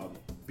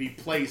be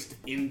placed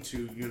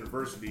into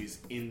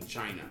universities in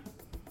China.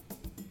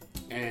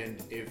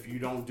 And if you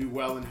don't do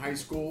well in high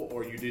school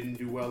or you didn't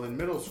do well in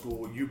middle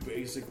school, you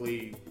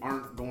basically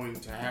aren't going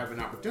to have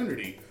an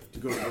opportunity to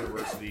go to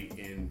university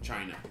in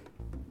China.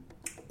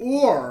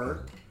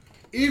 Or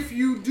if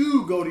you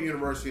do go to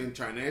university in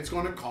China, it's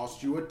going to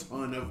cost you a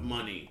ton of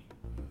money.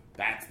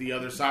 That's the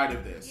other side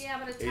of this. Yeah,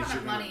 but a ton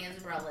of money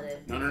is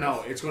relative.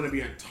 No. It's going to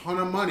be a ton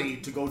of money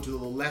to go to the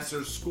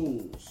lesser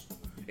schools.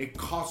 It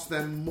costs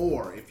them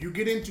more. If you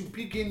get into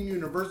Peking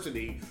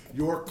University,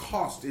 your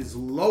cost is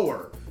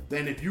lower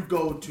than if you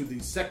go to the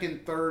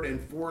 2nd, 3rd,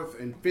 and 4th,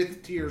 and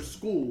 5th tier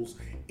schools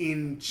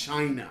in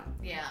China.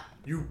 Yeah.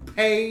 You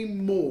pay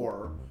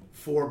more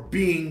for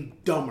being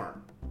dumber.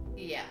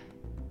 Yeah.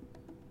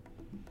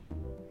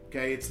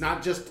 Okay, it's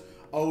not just,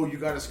 oh, you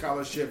got a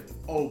scholarship,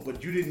 oh,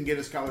 but you didn't get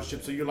a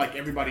scholarship, so you're like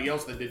everybody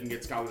else that didn't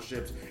get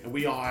scholarships, and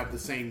we all have the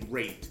same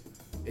rate.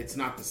 It's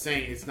not the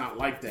same. It's not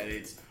like that.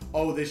 It's,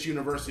 oh, this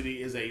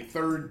university is a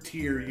 3rd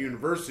tier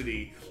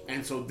university,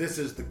 and so this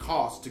is the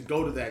cost to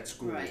go to that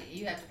school. Right.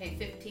 You have to pay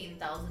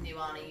 15,000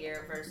 yuan a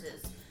year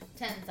versus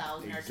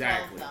 10,000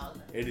 exactly. or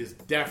 12,000. It is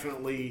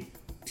definitely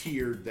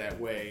tiered that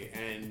way,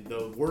 and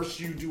the worse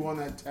you do on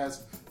that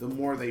test, the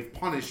more they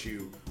punish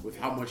you with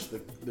how much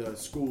the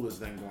school is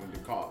then going to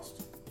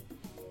cost.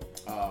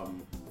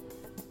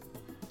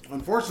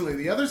 Unfortunately,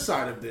 the other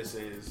side of this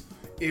is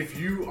if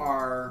you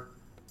are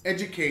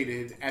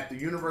educated at the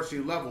university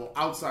level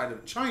outside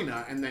of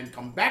China and then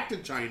come back to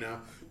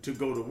China to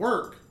go to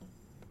work,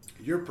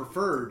 you're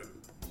preferred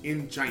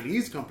in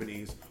Chinese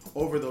companies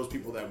over those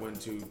people that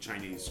went to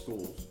Chinese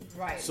schools.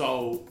 Right.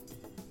 So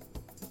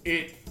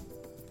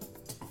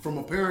from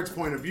a parent's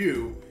point of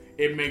view,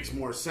 it makes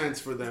more sense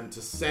for them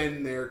to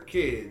send their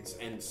kids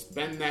and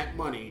spend that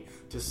money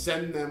to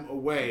send them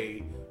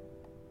away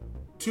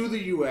to the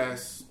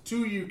US,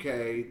 to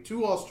UK,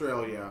 to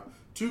Australia,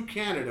 to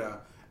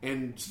Canada,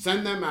 and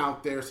send them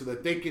out there so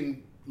that they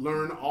can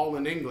learn all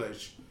in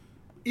English,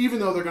 even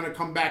though they're going to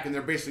come back and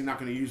they're basically not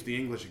going to use the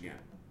English again.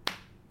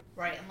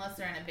 Right, unless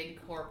they're in a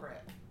big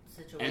corporate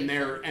situation.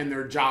 And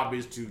their job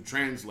is to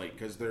translate,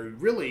 because they're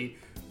really,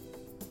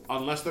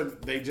 unless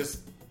they just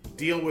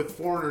deal with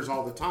foreigners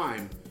all the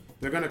time,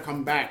 they're going to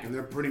come back and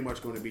they're pretty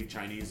much going to be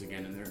Chinese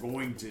again, and they're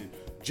going to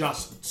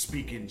just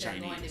speak in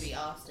Chinese. They're going to be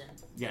Austin.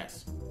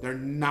 Yes. They're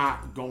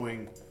not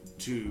going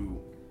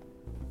to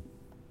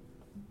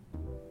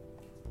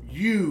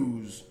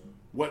use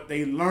what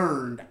they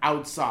learned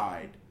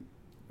outside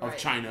of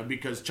China,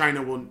 because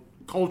China will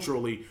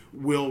culturally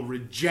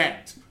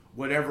reject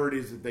whatever it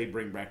is that they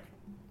bring back.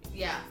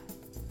 Yeah.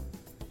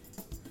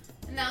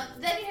 Now,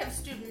 then you have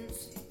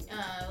students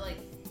like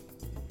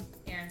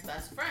Aaron's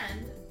best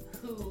friend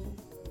who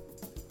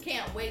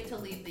can't wait to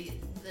leave the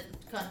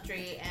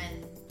country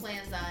and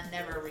plans on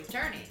never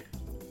returning.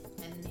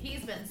 And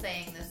he's been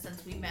saying this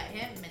since we met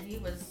him, and he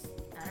was,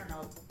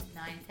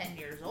 9-10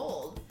 years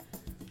old.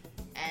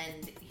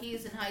 And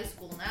he's in high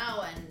school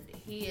now, and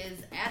he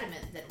is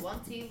adamant that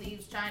once he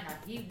leaves China,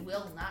 he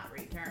will not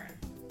return.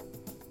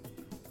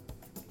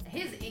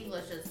 His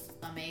English is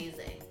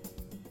amazing.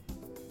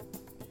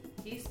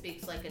 He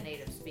speaks like a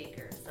native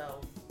speaker,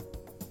 so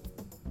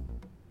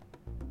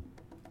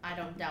I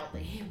don't doubt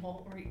that he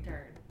won't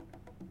return.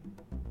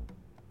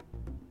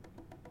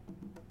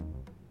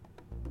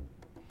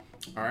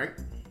 All right.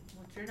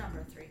 What's your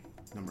number 3?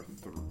 Number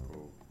 3.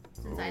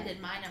 Since I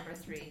did my number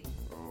 3.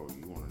 Oh,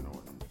 you want to know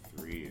what number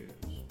 3 is?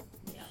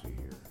 Yeah. Let's see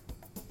here.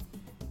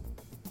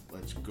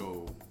 Let's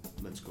go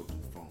to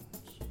the phones.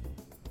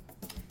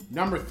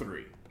 Number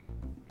 3.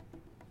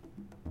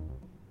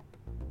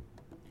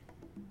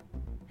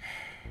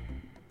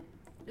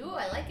 Ooh,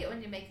 I like it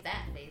when you make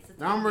that face. It's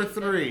Number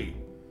 3.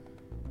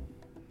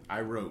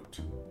 I wrote,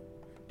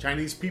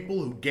 Chinese people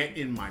who get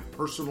in my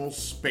personal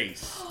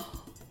space.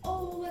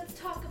 Oh, let's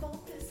talk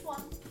about this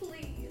one,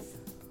 please.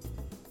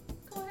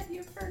 Go ahead,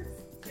 you're first.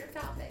 It's your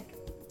topic.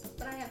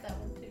 But I have that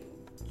one too.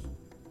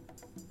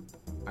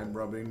 I'm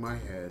rubbing my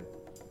head.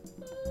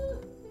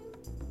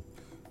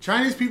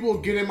 Chinese people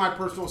who get in my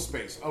personal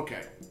space.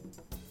 Okay.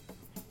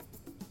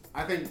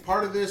 I think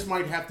part of this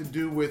might have to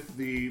do with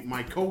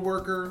my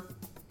coworker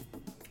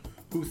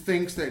who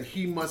thinks that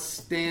he must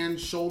stand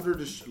shoulder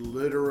to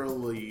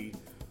literally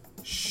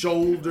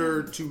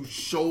shoulder to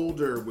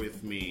shoulder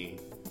with me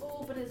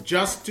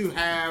just to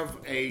have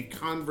a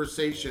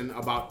conversation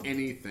about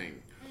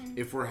anything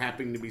if we're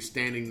happening to be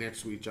standing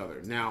next to each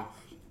other. Now,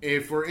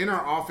 if we're in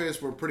our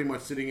office, we're pretty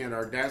much sitting at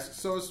our desk,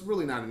 so it's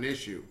really not an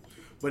issue.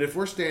 But if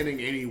we're standing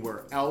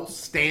anywhere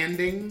else,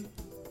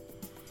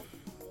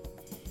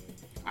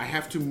 I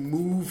have to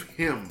move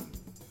him.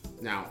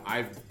 Now,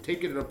 I've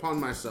taken it upon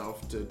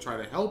myself to try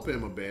to help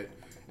him a bit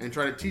and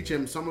try to teach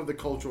him some of the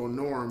cultural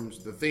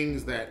norms, the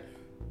things that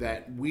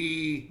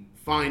we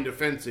find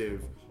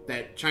offensive,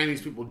 that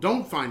Chinese people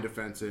don't find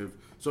offensive,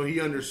 so he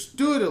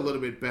understood a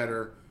little bit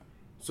better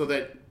so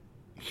that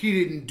he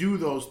didn't do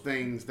those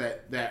things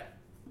that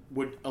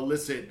would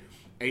elicit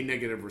a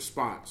negative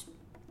response.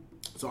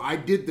 So I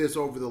did this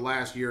over the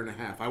last year and a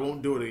half. I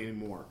won't do it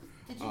anymore.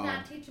 Did you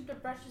not teach him to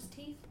brush his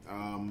teeth?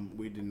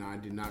 We did not. I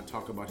did not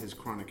talk about his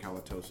chronic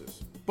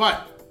halitosis.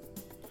 But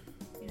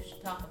you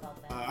should talk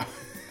about that.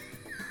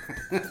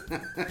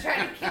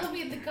 Trying to kill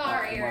me in the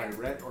car, Aaron. Am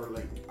I red or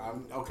late?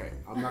 Okay,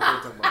 I'm not going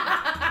to talk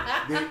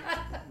about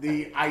that.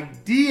 The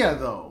idea,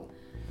 though,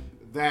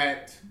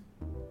 that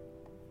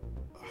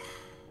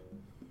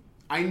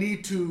I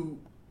need to,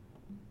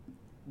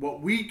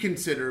 what we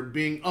consider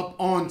being up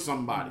on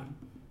somebody,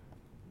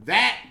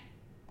 that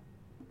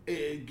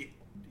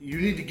you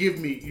need to give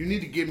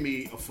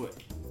me a foot.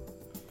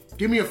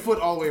 Give me a foot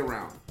all the way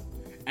around.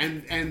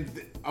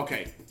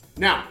 Okay.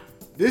 Now,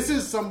 this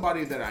is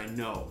somebody that I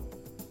know.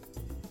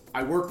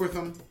 I work with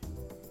him.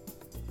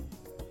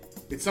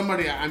 It's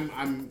somebody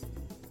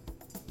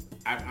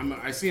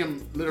I see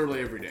him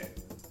literally every day.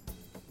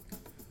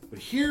 But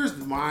here's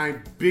my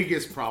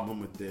biggest problem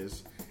with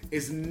this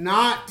is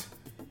not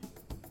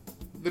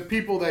the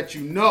people that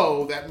you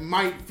know that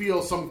might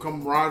feel some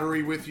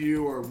camaraderie with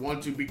you or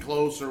want to be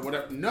close or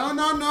whatever. No.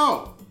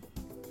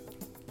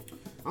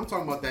 I'm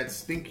talking about that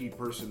stinky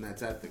person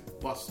that's at the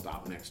bus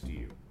stop next to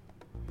you.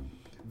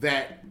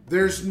 That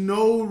there's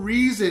no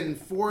reason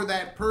for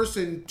that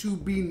person to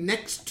be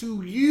next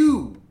to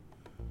you.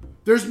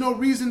 There's no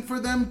reason for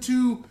them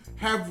to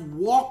have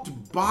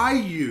walked by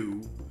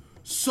you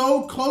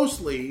so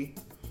closely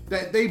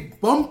that they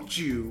bumped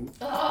you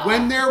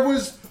when there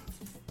was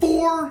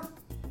 4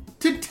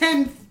 to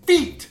 10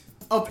 feet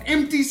of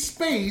empty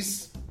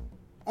space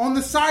on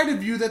the side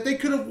of you that they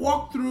could have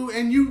walked through,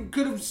 and you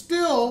could have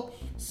still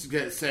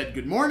said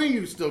good morning.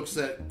 You still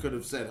could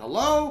have said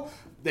hello.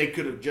 They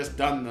could have just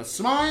done the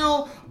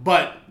smile,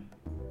 but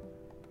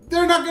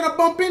they're not going to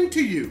bump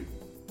into you.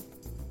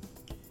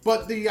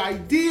 But the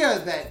idea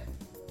that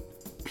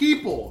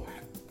people,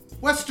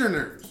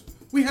 Westerners,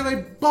 we have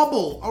a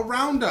bubble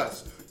around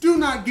us. Do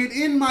not get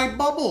in my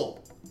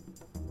bubble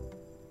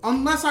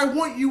unless I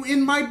want you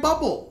in my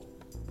bubble.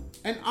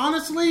 And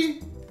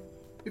honestly,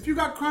 if you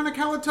got chronic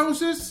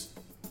halitosis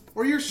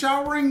or you're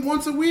showering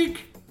once a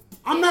week,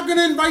 I'm not going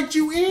to invite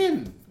you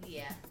in.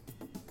 Yeah.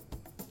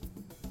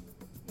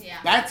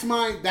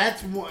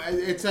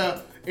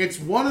 It's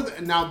one of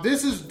the, now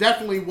this is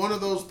definitely one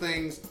of those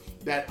things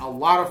that a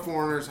lot of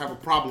foreigners have a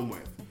problem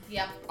with.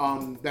 Yep.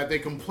 That they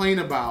complain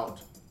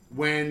about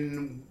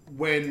when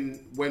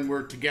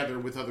we're together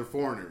with other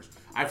foreigners.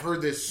 I've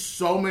heard this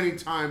so many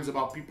times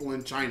about people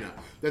in China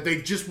that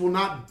they just will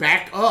not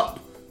back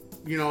up.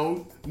 You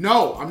know,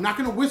 no, I'm not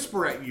going to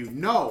whisper at you.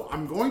 No,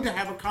 I'm going to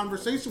have a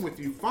conversation with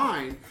you,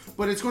 fine.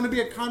 But it's going to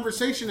be a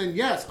conversation, and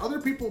yes,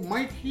 other people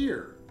might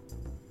hear.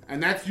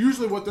 And that's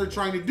usually what they're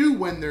trying to do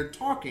when they're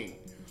talking,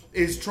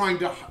 is trying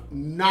to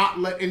not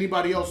let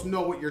anybody else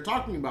know what you're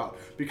talking about.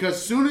 Because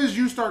as soon as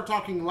you start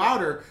talking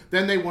louder,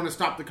 then they want to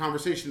stop the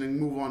conversation and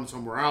move on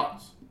somewhere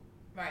else.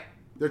 Right.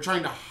 They're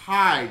trying to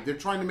hide. They're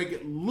trying to make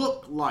it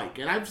look like.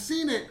 And I've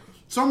seen it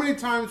so many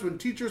times when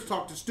teachers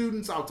talk to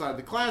students outside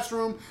the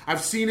classroom. I've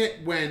seen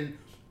it when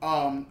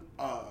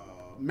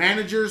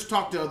managers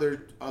talk to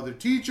other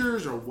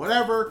teachers or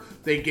whatever.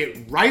 They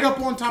get right up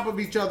on top of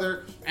each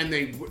other and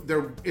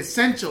they're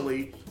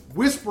essentially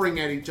whispering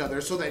at each other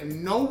so that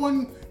no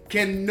one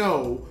can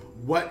know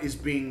what is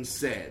being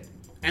said.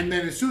 And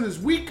then as soon as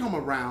we come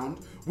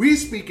around, we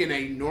speak in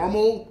a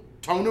normal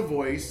tone of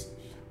voice,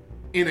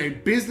 in a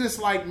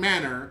business-like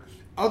manner.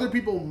 Other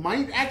people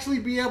might actually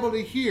be able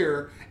to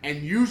hear,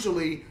 and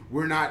usually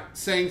we're not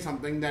saying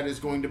something that is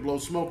going to blow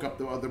smoke up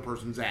the other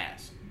person's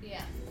ass.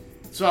 Yeah.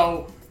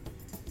 So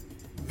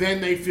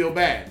then they feel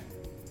bad.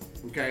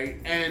 Okay?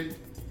 And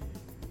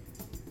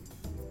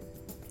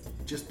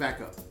just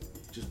back up.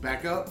 Just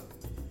back up.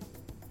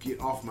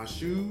 Get off my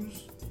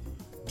shoes.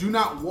 Do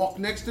not walk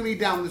next to me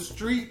down the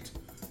street.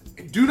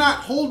 Do not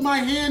hold my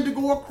hand to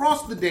go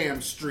across the damn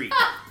street.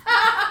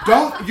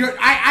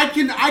 I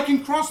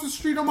can cross the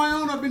street on my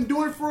own. I've been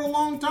doing it for a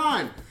long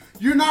time.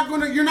 You're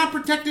not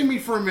protecting me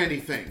from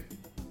anything.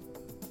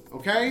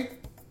 Okay?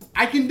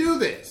 I can do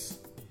this.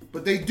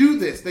 But they do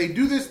this. They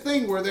do this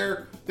thing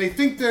where they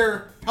think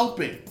they're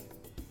helping.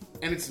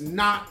 And it's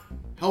not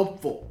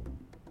helpful.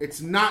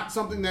 It's not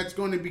something that's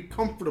going to be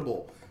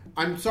comfortable.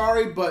 I'm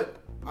sorry, but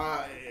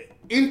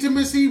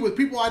intimacy with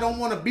people I don't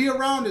want to be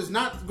around is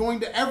not going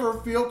to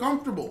ever feel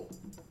comfortable.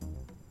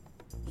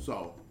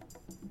 So.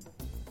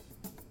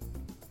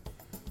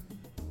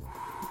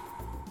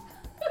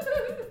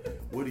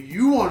 What do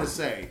you want to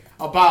say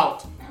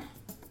about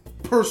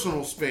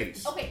personal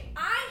space? Okay,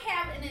 I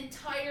have an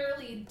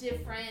entirely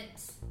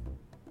different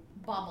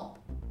bubble.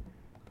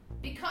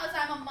 Because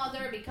I'm a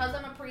mother, because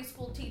I'm a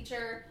preschool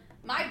teacher,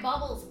 my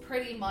bubble's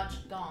pretty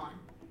much gone.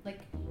 Like,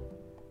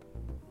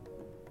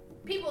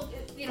 people,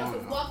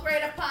 could walk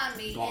right upon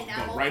me and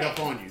I'm okay. Right up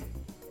on you.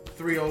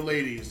 3 old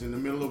ladies in the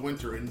middle of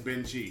winter in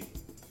Benchi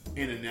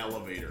in an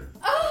elevator.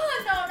 Oh,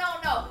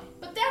 no.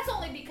 But that's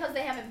only because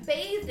they haven't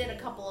bathed in a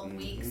couple of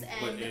weeks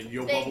and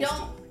your they bubble's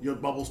don't. Your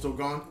bubble's still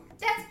gone?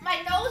 That's my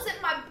nose and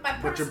my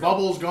personal. But your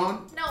bubble's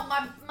gone? No,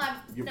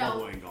 Your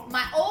bubble ain't gone.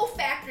 My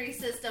olfactory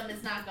system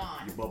is not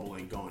gone. Your bubble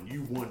ain't gone.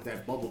 You want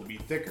that bubble to be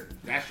thicker.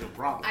 That's your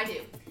problem. I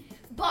do.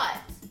 But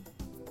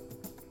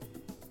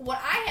what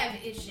I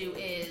have issue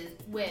is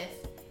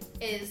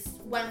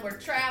when we're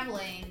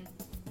traveling,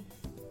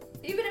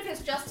 even if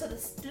it's just to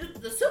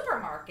the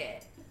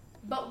supermarket,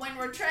 but when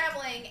we're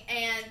traveling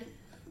and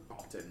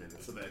 10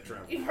 minutes of that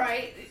travel.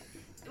 Right?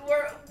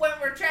 When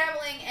we're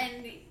traveling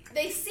and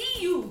they see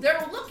you,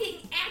 they're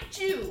looking at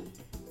you.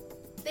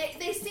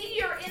 They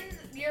see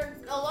you're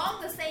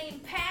along the same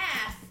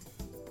path,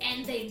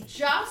 and they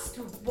just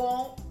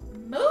won't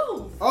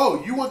move.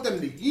 Oh, you want them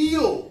to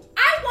yield.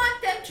 I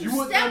want them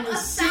to step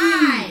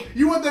aside.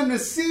 You want them to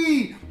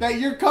see that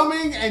you're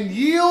coming and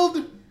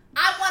yield.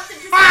 I want them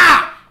to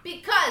see,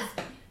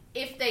 because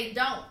if they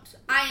don't,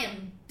 I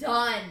am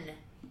done.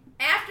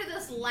 After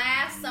this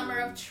last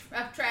summer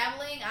of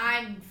traveling,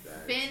 I'm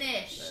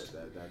finished.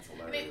 That's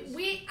hilarious. I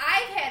mean,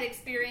 I've had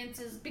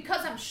experiences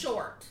because I'm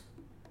short.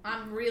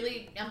 I'm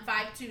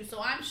 5'2", so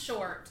I'm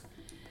short.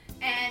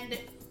 And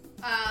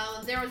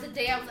there was a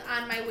day I was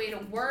on my way to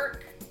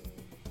work.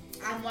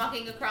 I'm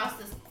walking across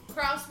this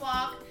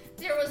crosswalk.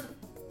 There was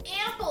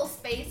ample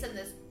space in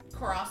this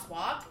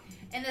crosswalk.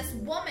 And this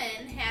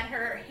woman had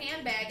her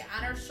handbag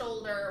on her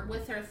shoulder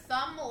with her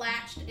thumb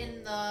latched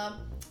in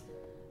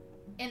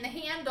the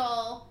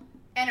handle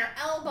and her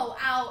elbow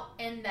out,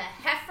 and the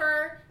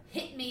heifer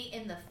hit me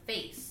in the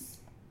face.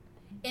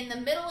 In the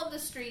middle of the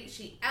street,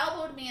 she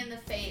elbowed me in the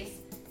face.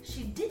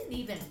 She didn't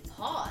even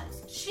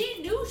pause.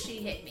 She knew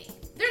she hit me.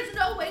 There's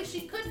no way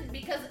she couldn't,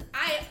 because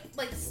I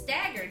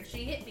staggered.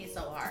 She hit me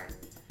so hard.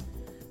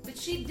 But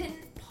she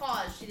didn't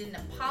pause. She didn't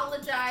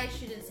apologize.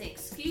 She didn't say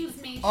excuse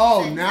me. She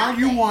said now nothing.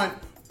 You want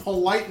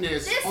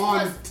politeness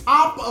on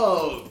top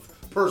of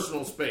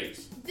personal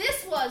space.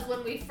 This was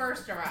when we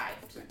first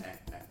arrived.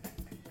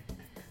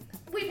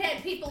 We've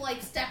had people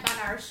step on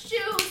our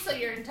shoes, so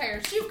your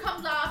entire shoe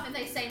comes off, and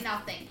they say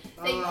nothing.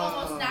 They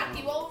almost knock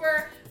you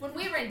over. When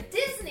we were in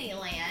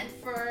Disneyland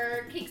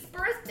for Keek's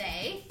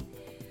birthday,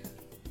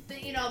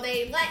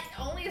 they let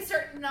only a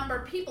certain number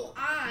of people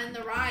on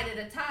the ride at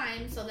a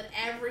time so that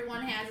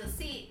everyone has a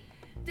seat.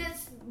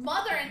 This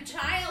mother and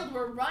child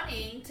were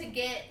running to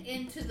get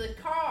into the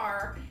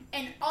car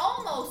and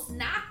almost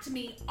knocked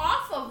me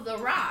off of the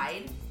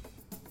ride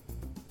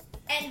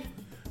and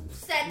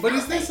said But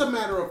nothing. is this a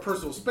matter of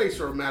personal space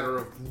or a matter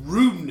of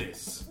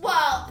rudeness?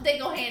 Well, they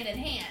go hand in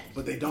hand.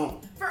 But they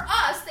don't. For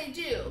us, they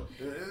do.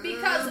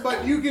 Because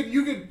but you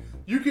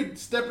could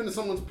step into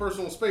someone's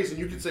personal space and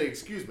you could say,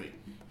 "Excuse me."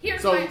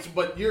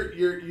 But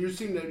you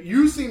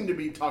seem to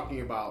be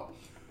talking about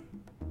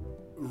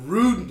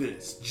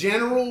rudeness,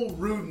 general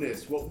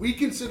rudeness, what we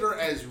consider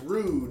as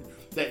rude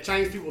that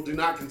Chinese people do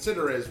not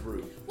consider as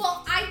rude.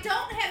 Well, I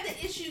don't have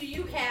the issue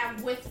you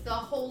have with the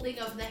holding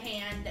of the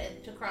hand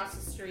to cross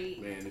the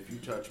street. Man, if you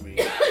touch me,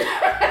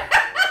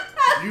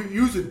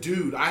 you's a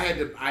dude.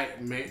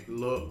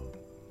 Look.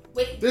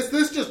 Wait.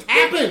 This just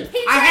happened.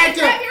 He tried to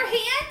grab your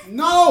hand?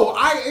 No,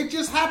 it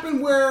just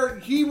happened where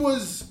he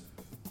was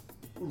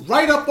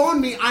right up on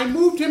me. I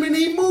moved him and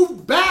he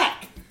moved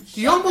back.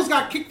 He almost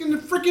got kicked in the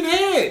freaking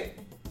head.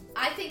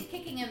 I think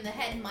kicking him in the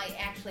head might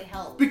actually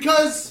help.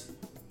 Because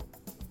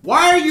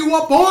why are you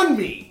up on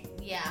me?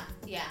 Yeah.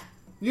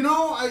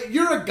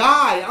 You're a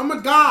guy. I'm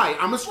a guy.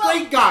 I'm a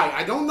straight guy.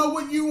 I don't know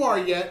what you are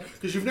yet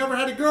because you've never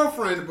had a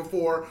girlfriend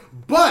before.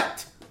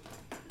 But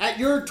at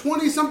your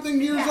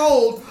 20-something years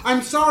old,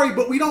 I'm sorry,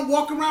 but we don't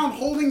walk around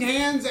holding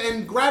hands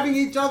and grabbing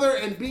each other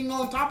and being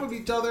on top of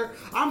each other.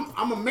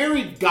 I'm a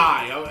married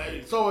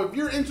guy. So if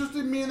you're interested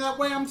in me in that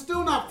way, I'm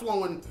still not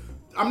flowing.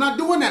 I'm not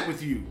doing that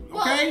with you.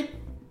 Okay?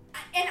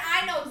 And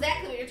I know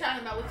exactly what you're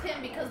talking about with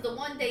him, because the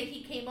one day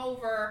he came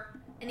over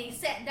and he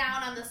sat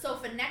down on the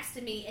sofa next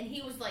to me and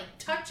he was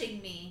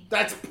touching me.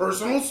 That's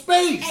personal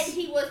space.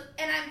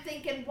 And I'm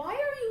thinking, why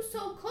are you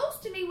so close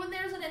to me when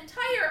there's an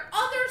entire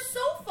other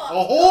sofa?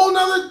 A whole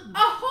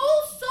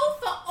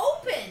sofa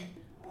open.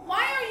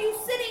 Why are you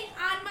sitting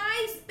on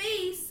my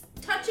space,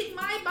 touching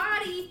my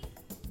body?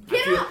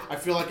 I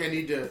feel like I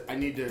need to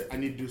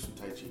do some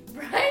Tai Chi.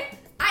 Right?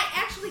 I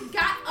actually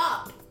got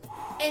up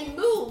and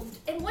moved,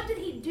 and what did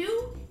he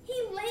do? He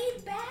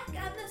laid back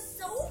on the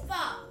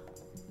sofa.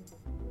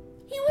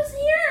 He was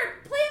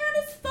here playing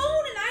on his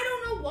phone, and I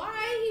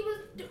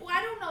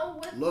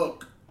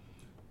look,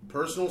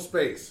 personal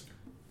space.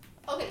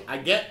 Okay. I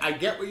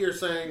get what you're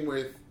saying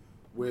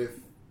with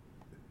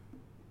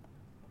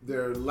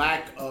their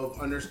lack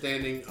of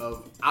understanding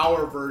of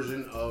our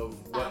version of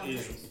what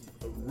is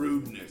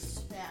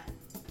rudeness. Yeah.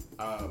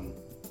 And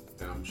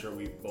I'm sure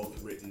we've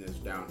both written this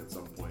down at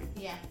some point.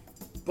 Yeah.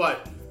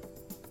 But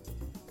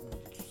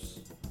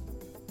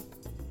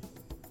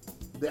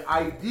the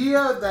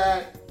idea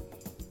that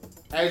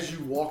as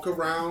you walk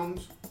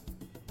around,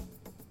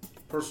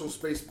 personal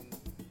space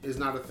is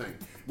not a thing.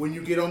 When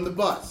you get on the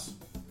bus,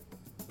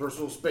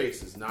 personal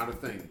space is not a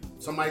thing.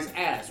 Somebody's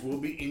ass will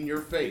be in your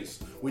face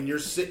when you're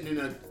sitting in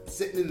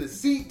the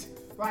seat.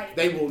 Right.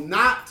 They will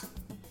not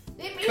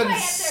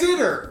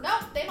consider.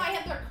 They might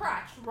have their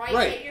crotch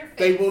right in your face.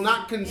 They will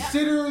not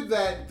consider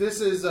that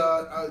this is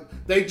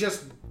they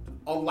just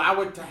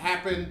allow it to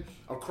happen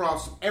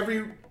across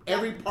every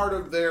part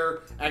of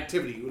their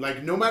activity.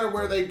 Like, no matter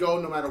where they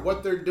go, no matter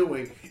what they're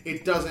doing,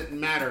 it doesn't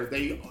matter.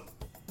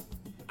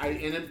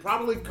 And it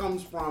probably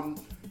comes from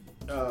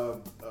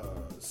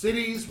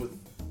cities with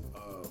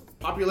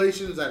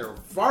populations that are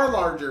far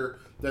larger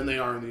than they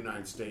are in the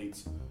United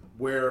States,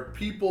 where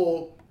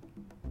people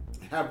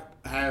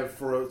have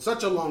for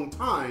such a long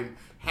time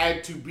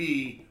had to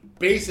be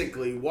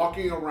basically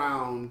walking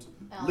around,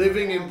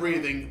 living and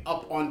breathing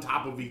up on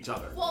top of each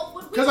other.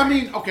 Because, I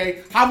mean,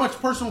 okay, how much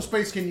personal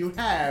space can you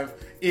have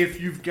if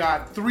you've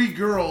got 3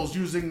 girls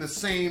using the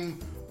same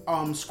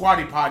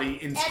squatty potty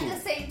in school?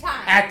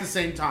 At the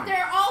same time.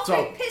 They're all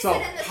pissing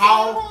in the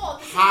same hole.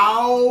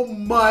 How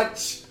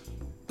much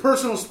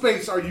personal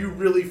space are you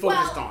really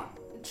focused on?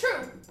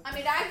 True. I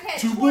mean, I've had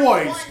 2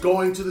 boys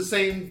going to the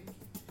same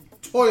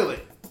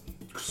toilet,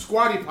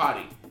 squatty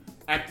potty,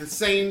 at the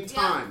same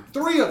time.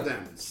 3 of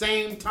them,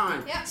 same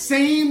time. Yep.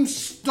 Same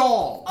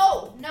stall.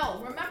 Oh, no.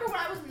 Remember when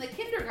I was in the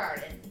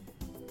kindergarten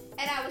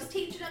and I was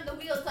teaching them the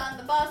wheels on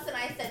the bus and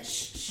I said,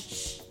 shh, shh,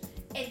 shh.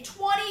 And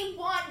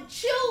 21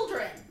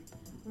 children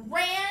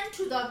ran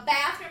to the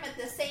bathroom at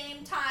the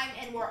same time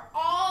and were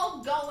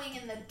all going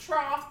in the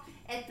trough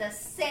at the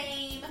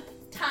same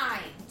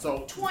time.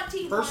 So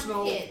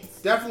 21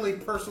 kids. Definitely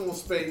personal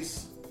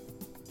space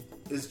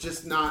is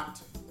just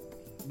not.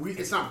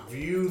 It's not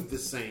viewed the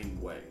same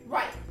way.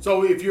 Right.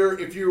 So if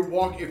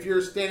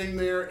you're standing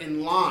there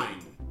in line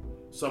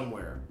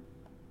somewhere,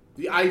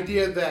 the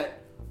idea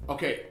that,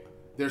 okay,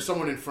 there's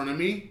someone in front of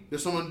me,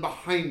 there's someone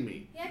behind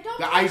me. Yeah, don't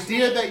the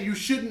idea that you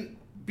shouldn't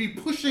be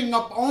pushing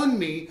up on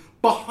me,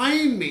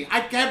 behind me. I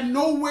have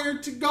nowhere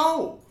to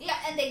go. Yeah,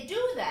 and they do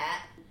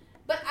that,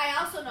 but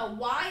I also know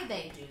why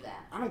they do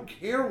that. I don't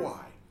care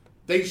why.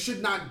 They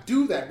should not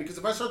do that, because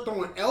if I start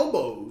throwing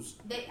elbows,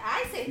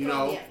 I say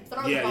throw the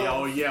bows.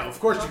 Oh yeah, of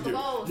course you do.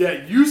 Bows.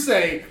 Yeah, you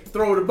say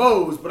throw the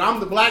bows, but I'm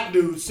the black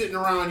dude sitting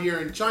around here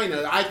in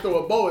China. I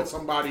throw a bow at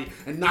somebody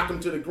and knock them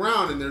to the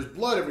ground, and there's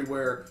blood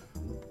everywhere.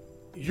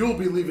 You'll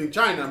be leaving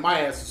China. My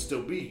ass will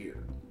still be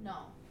here. No.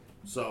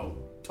 So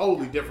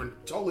totally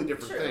different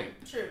thing.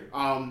 True.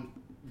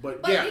 But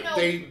yeah,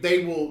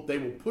 they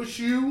will push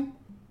you.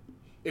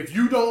 If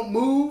you don't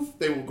move,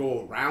 they will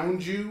go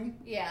around you.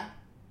 Yeah.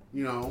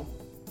 You know.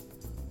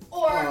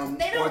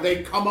 Or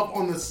they come up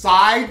on the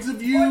sides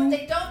of you. Or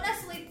they don't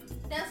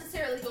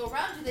necessarily go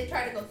around you. They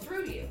try to go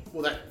through you.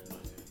 Well,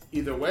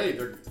 either way,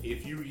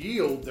 if you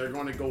yield, they're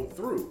going to go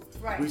through.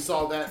 Right. We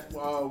saw that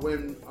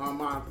when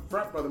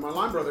my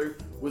line brother,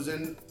 was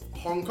in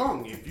Hong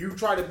Kong. If you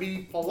try to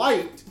be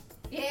polite,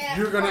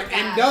 you're going to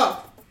end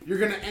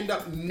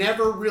up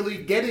never really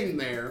getting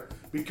there,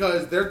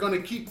 because they're going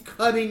to keep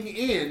cutting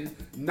in,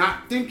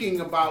 not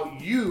thinking about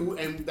you,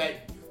 and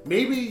that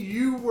maybe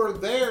you were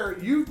there,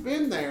 you've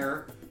been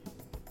there,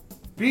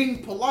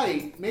 being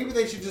polite. Maybe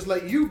they should just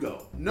let you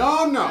go.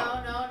 No.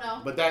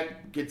 But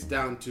that gets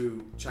down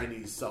to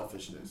Chinese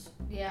selfishness.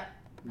 Yeah,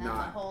 that's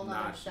a whole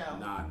nother show.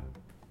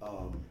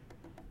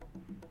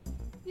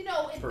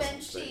 In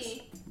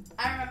Benchi,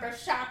 I remember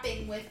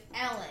shopping with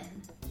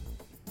Ellen,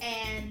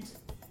 and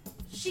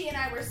she and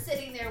I were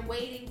sitting there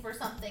waiting for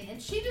something,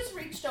 and she just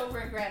reached over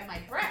and grabbed my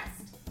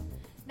breast.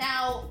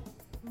 Now,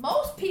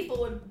 most people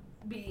would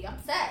be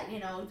upset.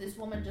 This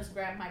woman just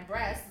grabbed my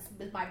breast.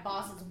 This is my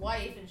boss's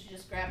wife, and she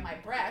just grabbed my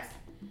breast.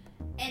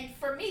 And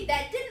for me,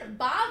 that didn't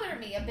bother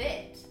me a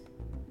bit.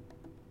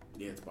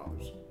 Yeah, it's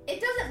bothersome.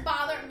 It doesn't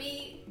bother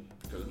me.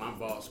 Because my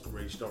boss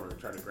reached over and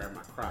tried to grab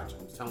my crotch.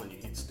 I'm telling you,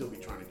 he'd still be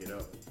trying to get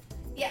up.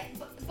 Yeah,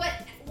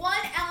 but 1,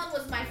 Ellen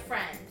was my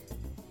friend.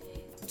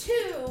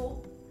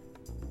 2,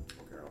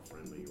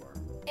 girlfriendly you are.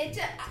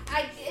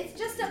 It's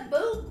just a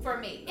boob for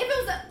me. If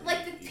it was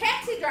like the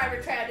taxi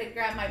driver tried to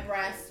grab my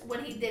breast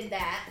when he did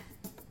that,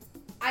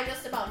 I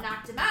just about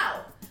knocked him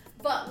out.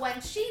 But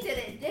when she did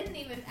it, it didn't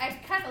even. I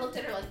kind of looked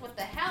at her like, "What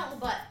the hell?"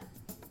 But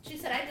she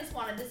said, "I just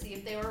wanted to see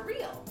if they were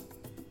real."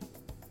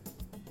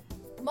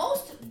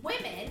 Most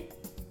women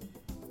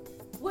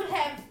would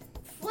have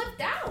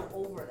flipped out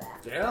over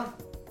that.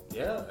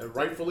 Yeah, and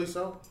rightfully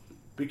so,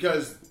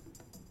 because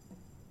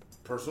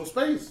personal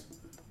space.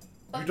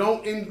 You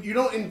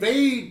don't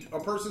invade a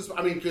person's.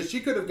 I mean, because she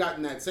could have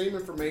gotten that same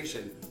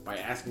information by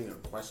asking a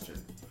question.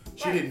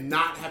 She did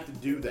not have to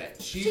do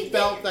that. She did.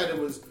 felt that it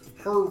was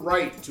her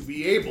right to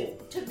be able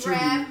to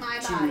grab my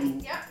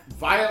body.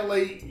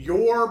 Violate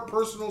your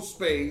personal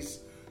space,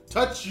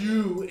 touch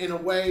you in a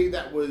way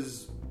that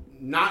was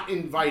not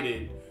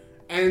invited,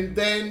 and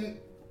then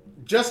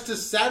just to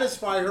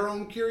satisfy her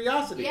own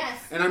curiosity. Yes.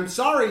 And I'm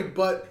sorry,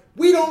 but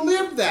we don't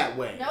live that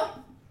way.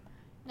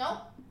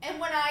 Nope. And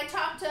when I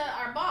talked to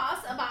our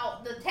boss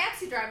about the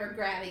taxi driver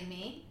grabbing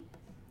me,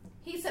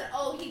 he said,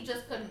 he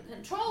just couldn't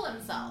control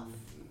himself.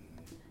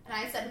 And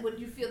I said, would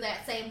you feel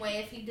that same way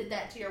if he did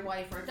that to your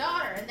wife or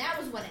daughter? And that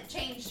was when it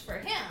changed for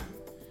him.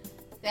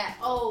 That,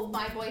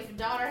 my wife and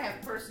daughter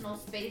have personal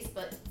space,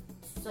 but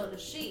so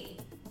does she.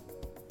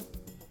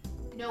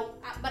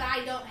 But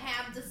I don't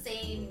have the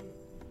same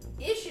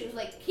issues.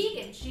 Like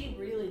Keegan, she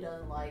really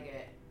doesn't like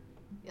it.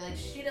 Like,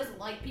 she doesn't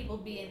like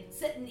people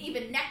sitting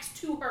even next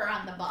to her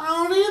on the bus. I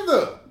don't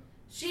either.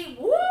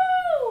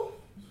 Woo!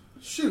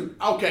 Shoot.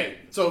 Okay,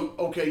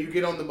 you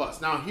get on the bus.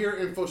 Now, here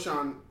in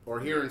Foshan, or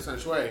here in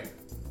Sanshui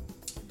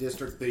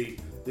District, the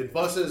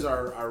buses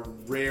are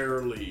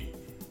rarely,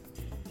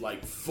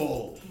 like,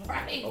 full.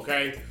 Right.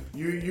 Okay?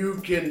 You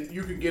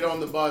can get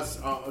on the bus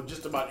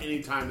just about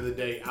any time of the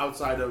day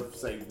outside of,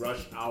 say,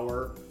 rush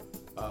hour,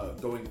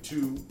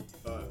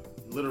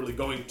 literally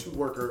going to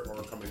work or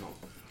coming home.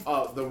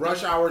 The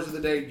rush hours of the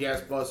day,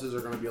 yes, buses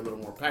are going to be a little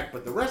more packed,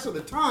 but the rest of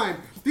the time,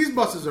 these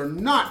buses are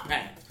not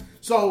packed.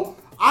 So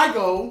I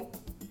go,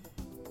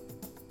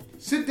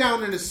 sit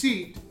down in a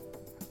seat,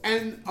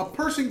 and a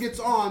person gets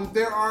on.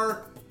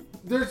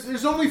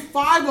 There's only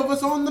 5 of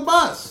us on the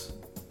bus,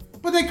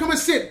 but they come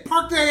and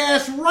park their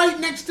ass right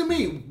next to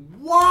me.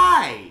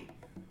 Why?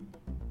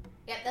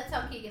 Yeah, that's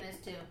how Keegan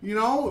is too.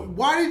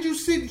 Why did you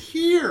sit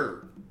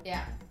here?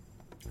 Yeah.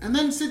 And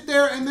then sit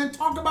there and then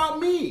talk about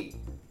me?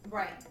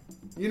 Right.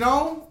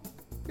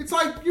 It's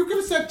like you could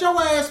have set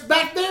your ass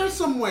back there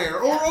somewhere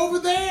or over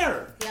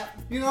there. Yep.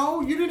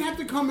 You didn't have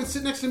to come and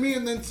sit next to me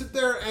and then sit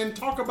there and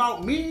talk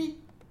about me.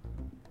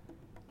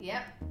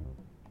 Yep.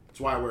 That's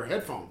why I wear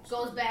headphones.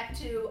 Goes back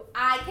to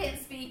I can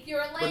speak your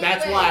language. But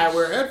that's why I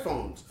wear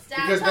headphones.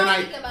 Stop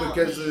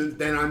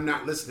then I'm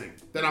not listening.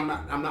 Then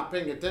I'm not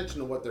paying attention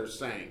to what they're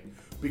saying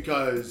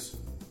because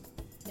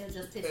it'll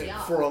just piss you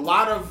off. For a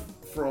lot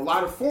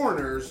of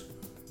foreigners,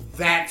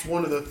 that's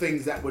one of the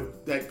things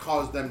that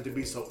caused them to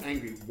be so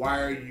angry.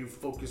 Why are you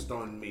focused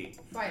on me?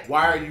 Right.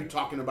 Why are you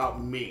talking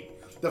about me?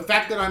 The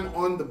fact that I'm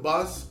on the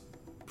bus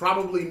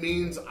probably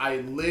means I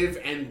live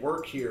and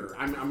work here.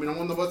 I'm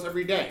on the bus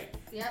every day.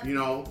 Yep.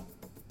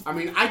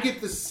 I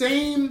get the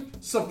same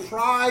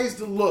surprised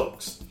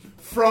looks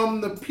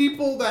from the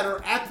people that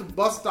are at the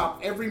bus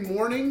stop every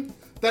morning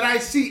that I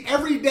see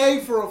every day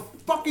for a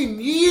fucking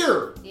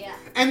year. Yeah.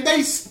 And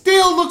they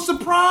still look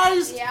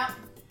surprised? Yeah.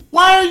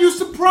 Why are you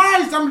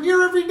surprised? I'm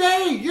here every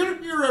day. You're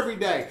here every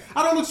day.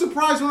 I don't look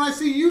surprised when I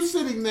see you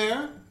sitting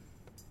there.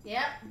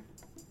 Yep.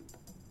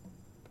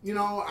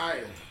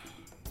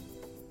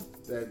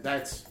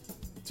 That's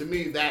to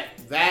me that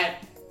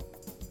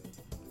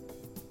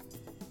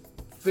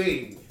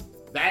thing.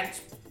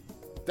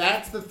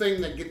 That's the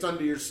thing that gets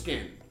under your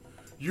skin.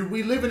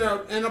 We live in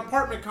an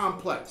apartment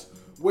complex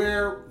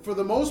where, for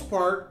the most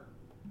part,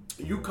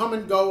 you come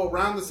and go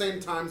around the same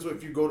times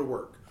if you go to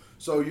work.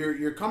 So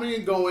you're coming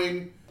and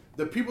going.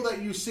 The people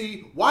that you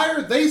see, why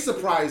are they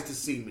surprised to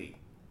see me?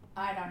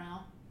 I don't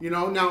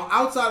know. Now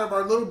outside of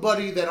our little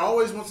buddy that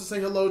always wants to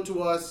say hello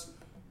to us,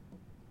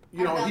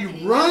 he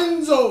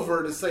runs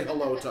over to say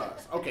hello to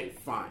us. Okay,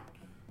 fine.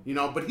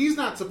 But he's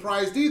not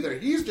surprised either.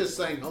 He's just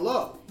saying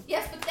hello.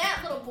 Yes, but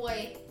that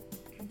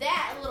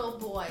little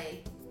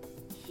boy,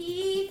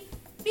 he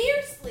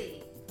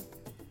fiercely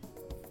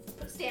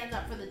stands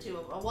up for the 2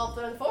 of us. Well,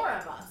 for the 4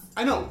 of us.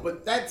 I know,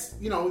 but that's,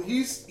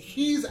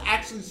 he's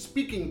actually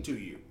speaking to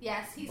you.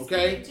 Yes, he's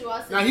speaking to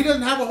us. Now, he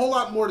doesn't have a whole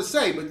lot more to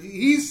say, but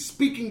he's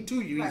speaking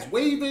to you. Right. He's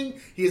waving.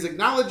 He's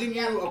acknowledging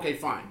you. Okay,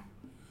 fine.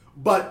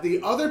 But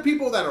the other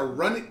people that are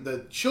running,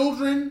 the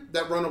children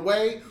that run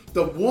away,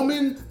 the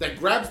woman that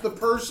grabs the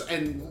purse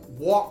and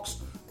walks,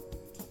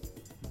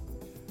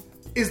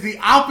 is the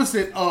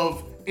opposite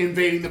of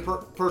invading the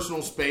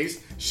personal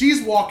space.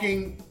 She's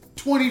walking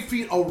 20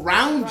 feet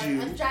around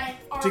you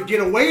to get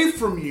away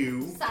from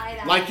you,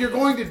 like you're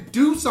going to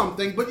do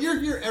something, but you're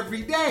here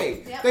every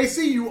day. Yep. They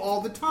see you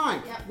all the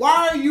time. Yep.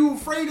 Why are you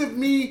afraid of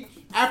me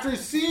after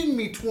seeing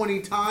me 20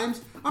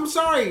 times? I'm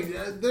sorry,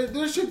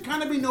 there should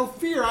kind of be no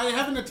fear. I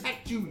haven't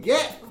attacked you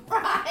yet.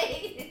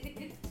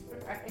 Right.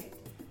 Right.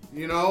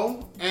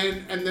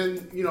 And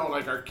then,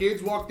 like our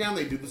kids walk down,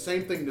 they do the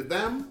same thing to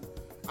them.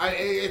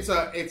 It's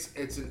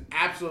an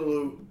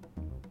absolute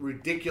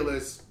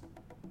ridiculous,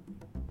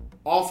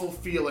 awful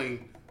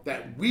feeling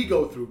that we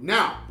go through.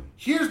 Now,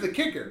 here's the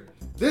kicker.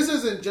 This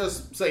isn't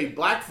just, say,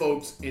 black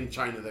folks in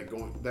China that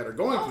are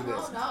going through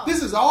this. No.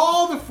 This is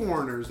all the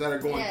foreigners that are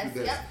going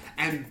through this. Yep.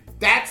 And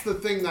that's the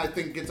thing that I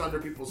think gets under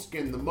people's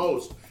skin the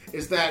most,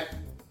 is that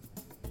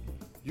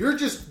you're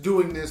just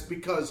doing this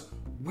because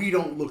we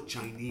don't look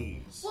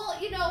Chinese.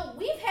 Well,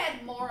 we've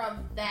had more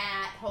of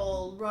that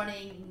whole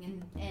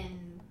running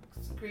and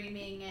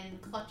screaming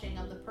and clutching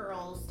of the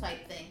pearls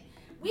type thing.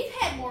 We've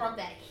had more of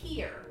that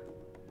here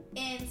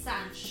in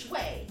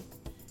Sanshui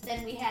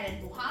than we had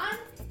in Wuhan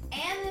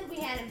and than we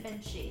had in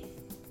Benxi.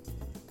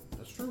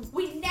 That's true.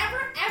 We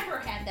never ever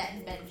had that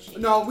in Benxi.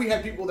 No, we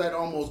had people that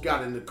almost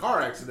got into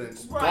car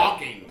accidents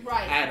gawking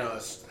at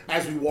us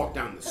as we walked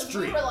down the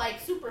street. We were like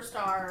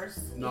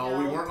superstars. No,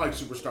 we weren't like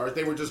superstars.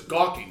 They were just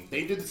gawking.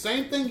 They did the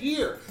same thing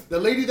here. The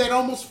lady that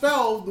almost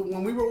fell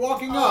when we were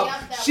walking up,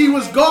 she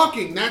was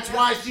gawking. That's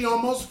why she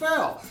almost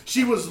fell.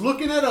 She was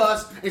looking at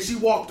us, and she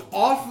walked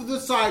off of the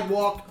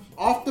sidewalk,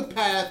 off the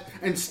path,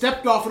 and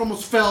stepped off and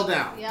almost fell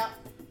down. Yep.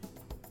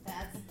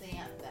 That's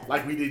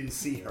like we didn't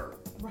see her.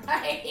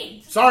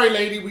 Right. Sorry,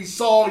 lady, we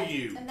saw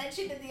you. And then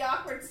she did the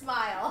awkward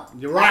smile.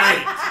 You're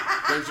right.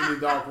 Then she did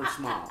the awkward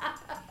smile.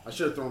 I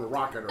should have thrown a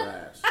rock at her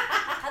ass.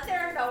 There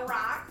are no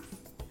rocks.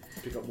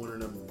 Pick up one of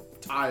them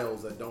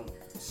tiles that don't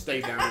stay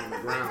down on the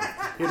ground.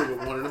 Hit it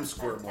with one of them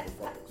square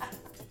motherfuckers.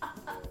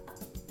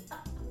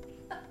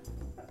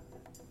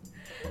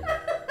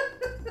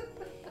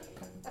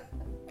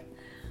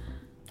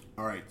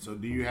 All right, so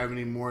do you have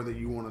any more that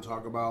you want to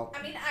talk about?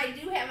 I mean, I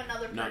do have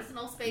another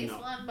personal space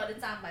one, but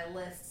it's on my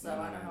list, so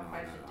I don't know if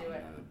I should do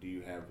it. Do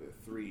you have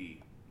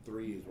three?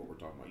 Three is what we're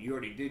talking about. You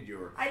already did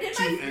your I did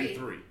 2 my and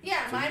 3.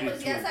 Yeah, so mine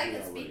was yes, I can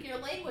already. speak your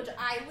language.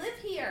 I live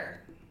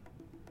here.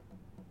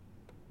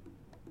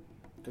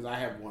 Because I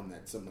have one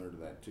that's similar to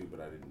that too,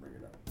 but I didn't bring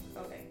it up.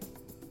 Okay.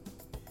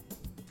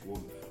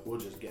 We'll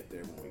just get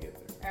there when we get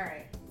there. All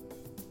right.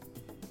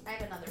 I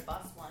have another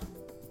bus one.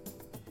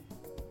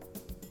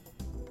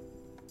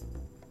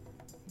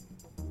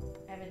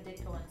 I have a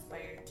Ditko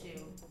inspired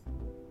too.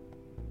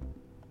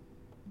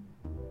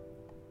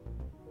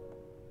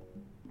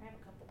 I have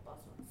a couple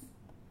bus ones.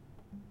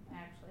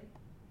 Actually,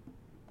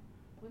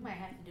 we might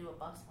have to do a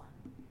bus one.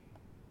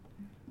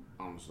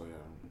 Honestly, I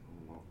don't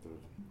know if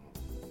there's.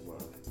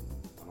 Whatever.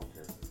 I don't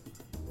care.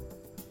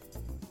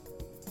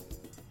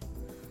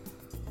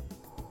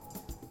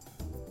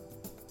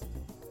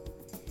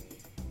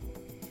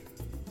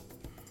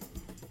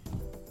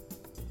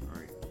 All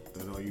right.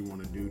 That all you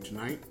want to do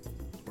tonight?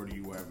 Or do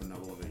you have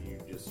another one that you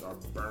just are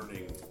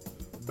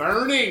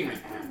burning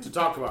to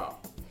talk about?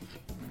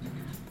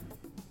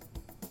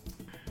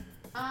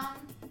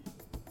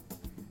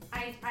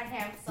 I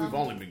have some. We've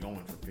only been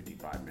going for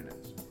 55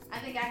 minutes. I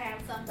think I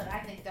have some, but I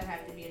think there'll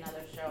have to be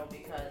another show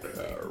because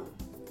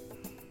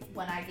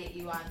when I get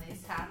you on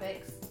these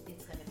topics,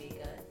 it's going to be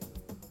good.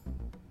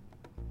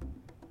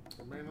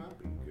 It may not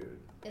be good.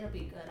 It'll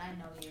be good. I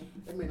know you.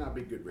 It may not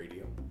be good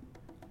radio.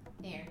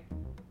 Here.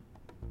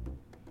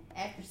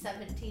 After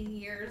 17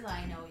 years,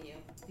 I know you.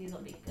 These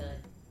will be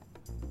good.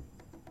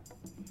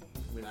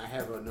 I mean, I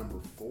have a number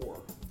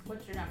 4.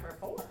 What's your number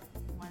 4?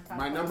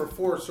 My number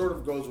 4 sort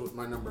of goes with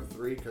my number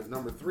 3, because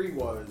number 3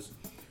 was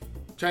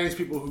Chinese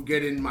people who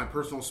get in my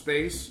personal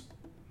space,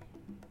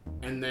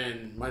 and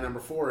then my number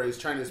 4 is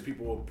Chinese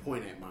people who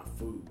point at my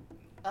food.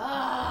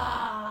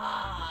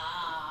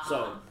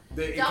 So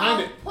it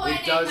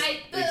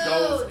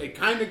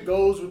kind of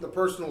goes with the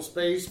personal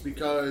space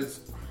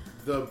because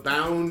the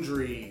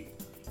boundary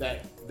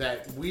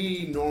that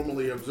we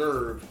normally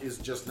observe is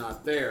just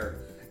not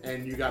there.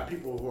 And you got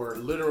people who are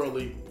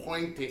literally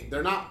pointing.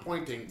 They're not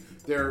pointing.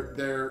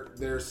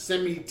 They're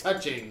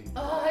semi-touching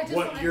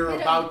what you're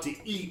about to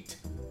eat.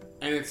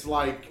 And it's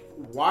like,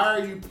 why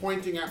are you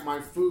pointing at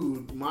my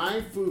food? My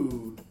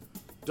food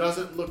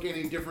doesn't look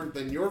any different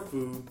than your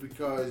food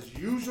because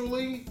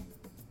usually,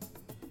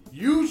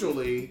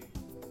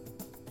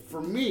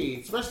 for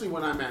me, especially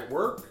when I'm at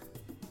work,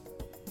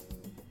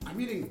 I'm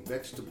eating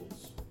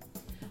vegetables.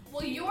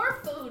 Well,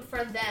 your food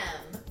for them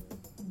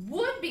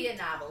would be a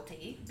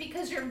novelty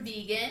because you're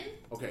vegan.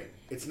 Okay,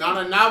 it's not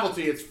a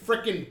novelty, it's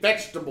freaking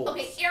vegetables.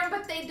 Okay, Aaron,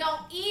 but they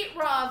don't eat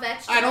raw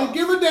vegetables. I don't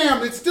give a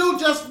damn, it's still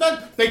just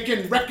they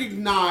can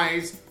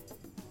recognize.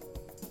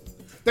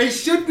 They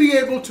should be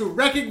able to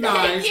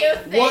recognize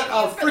what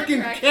a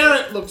freaking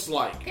carrot looks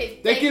like. Okay,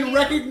 they can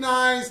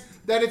recognize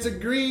that it's a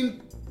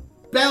green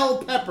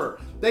bell pepper.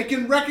 They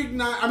can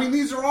recognize, I mean,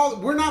 these are all,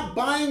 we're not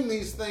buying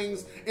these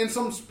things in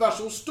some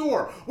special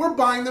store. We're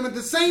buying them at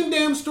the same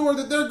damn store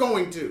that they're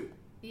going to.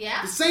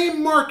 Yeah. The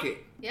same market.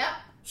 Yep.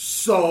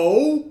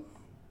 So,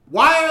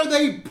 why are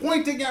they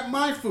pointing at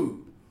my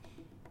food?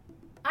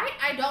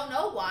 I don't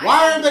know why.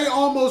 Why are they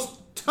almost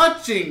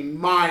touching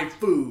my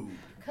food?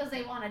 Because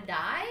they want to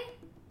die?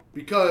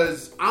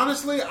 Because,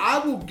 honestly, I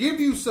will give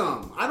you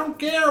some. I don't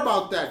care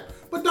about that.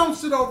 But don't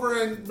sit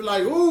over and be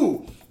like,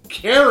 ooh,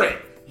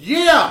 carrot.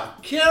 Yeah,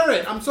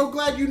 carrot. I'm so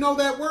glad you know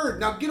that word.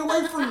 Now get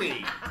away from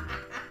me.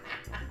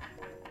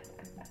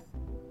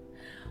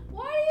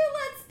 Why do you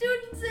let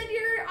students in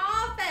your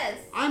office?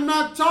 I'm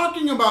not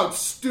talking about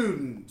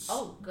students.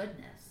 Oh,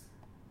 goodness.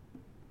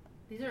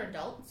 These are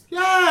adults?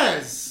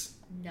 Yes.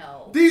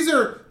 No.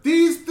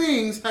 These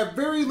things have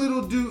very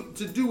little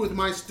to do with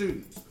my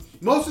students.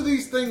 Most of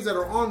these things that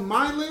are on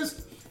my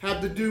list have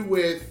to do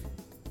with,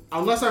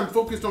 unless I'm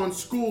focused on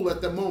school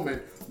at the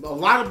moment, a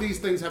lot of these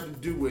things have to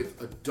do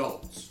with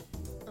adults.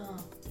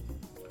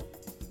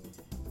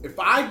 If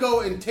I go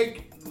and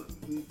take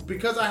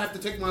because I have to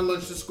take my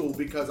lunch to school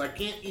because I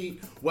can't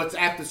eat what's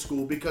at the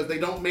school because they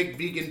don't make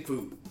vegan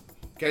food.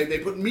 Okay, they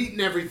put meat in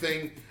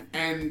everything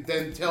and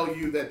then tell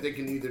you that they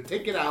can either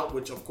take it out,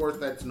 which of course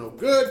that's no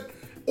good,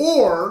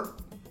 or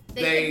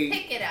they can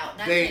pick it out,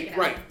 not take it out.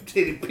 Right,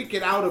 they pick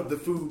it out of the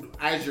food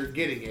as you're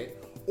getting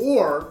it,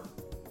 or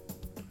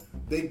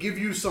they give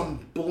you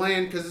some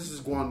bland, because this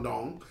is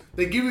Guangdong,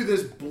 they give you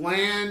this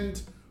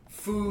bland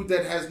food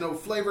that has no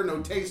flavor,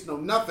 no taste, no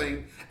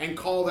nothing, and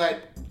call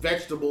that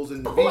vegetables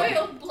and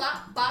boiled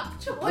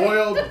bok choy.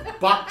 Boiled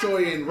bok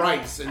choy and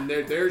rice, and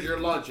there's your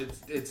lunch.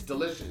 It's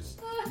delicious.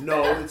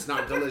 No, it's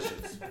not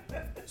delicious.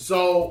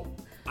 So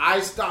I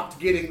stopped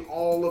getting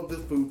all of the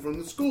food from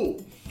the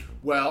school.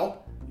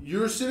 Well,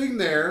 you're sitting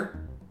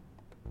there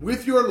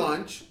with your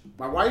lunch.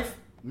 My wife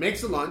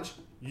makes a lunch.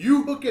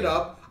 You hook it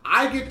up.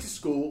 I get to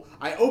school.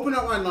 I open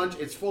up my lunch.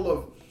 It's full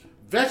of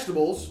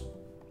vegetables,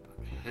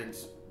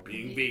 hence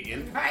being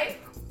vegan. Right.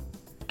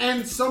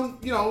 And some,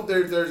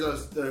 there's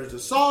a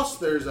sauce.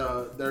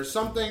 There's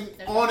something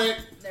on it.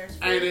 There's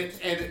fruit.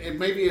 And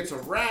maybe it's a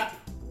wrap.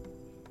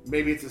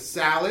 Maybe it's a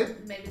salad.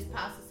 Maybe it's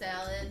pasta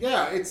salad.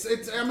 Yeah,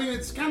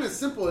 it's kind of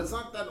simple. It's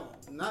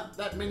not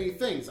that many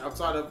things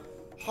outside of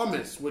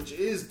hummus, which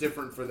is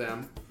different for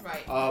them.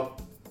 Right.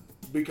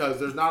 Because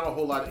there's not a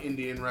whole lot of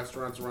Indian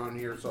restaurants around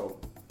here, so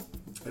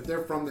if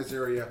they're from this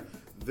area,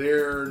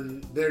 they're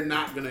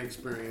not going to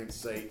experience,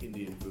 say,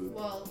 Indian food.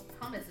 Well,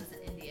 hummus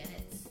isn't Indian,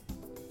 it's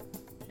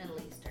Middle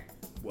Eastern.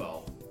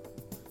 Well,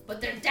 but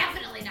they're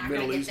definitely not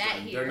going to get that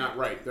here. They're not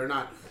right. They're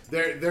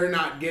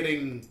not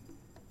getting.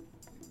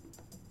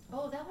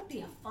 Oh, that would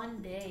be a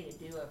fun day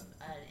to do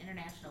an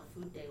international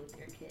food day with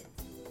your kids.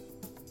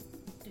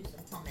 Do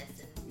some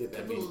hummus and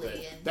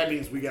tabbouleh. That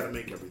means we got to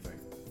make everything.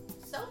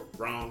 So?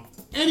 Wrong.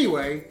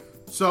 Anyway,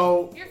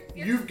 so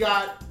you've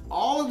got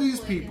all of these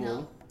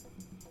people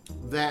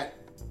that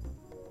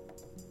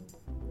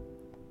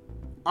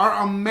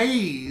are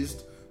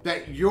amazed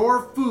that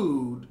your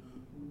food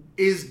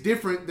is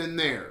different than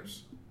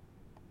theirs.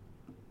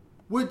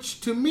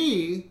 Which, to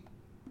me,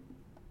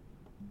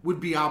 would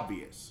be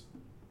obvious.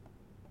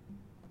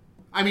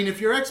 I mean,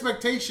 if your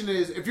expectation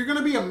is, if you're going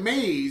to be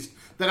amazed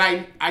that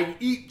I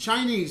eat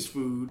Chinese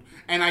food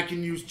and I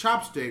can use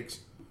chopsticks,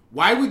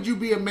 why would you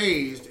be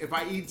amazed if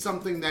I eat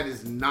something that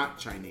is not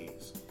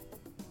Chinese?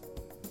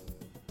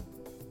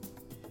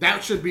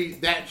 That should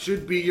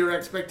be your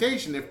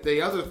expectation. If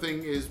the other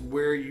thing is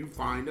where you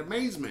find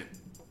amazement.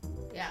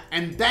 Yeah.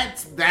 And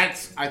that's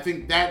I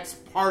think that's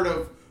part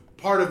of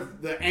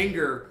the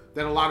anger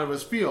that a lot of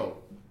us feel.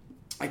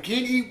 I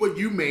can't eat what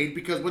you made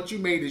because what you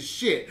made is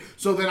shit.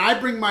 So then I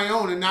bring my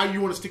own and now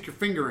you want to stick your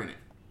finger in it.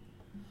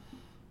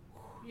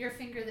 Your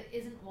finger that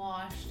isn't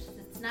washed,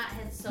 that's not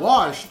had soap.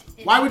 Washed?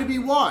 Why would it be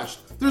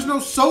washed? There's no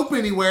soap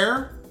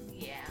anywhere.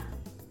 Yeah.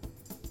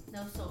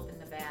 No soap in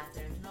the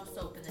bathrooms, no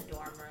soap in the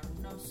dorm rooms,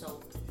 no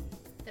soap.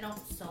 They don't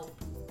soap.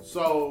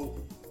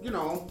 So,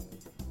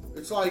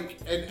 it's like,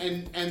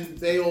 and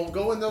they'll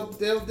go and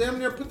they'll damn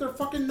near put their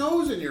fucking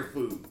nose in your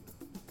food.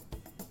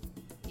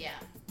 Yeah.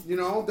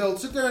 They'll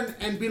sit there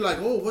and be like,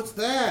 oh, what's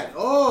that?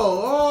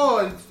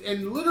 Oh,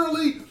 and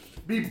literally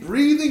be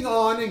breathing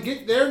on and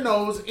get their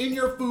nose in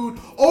your food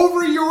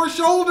over your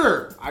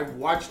shoulder. I've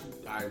watched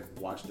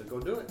it go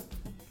do it.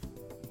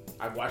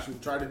 I've watched him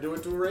try to do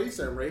it to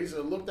Raisa, and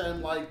Raisa looked at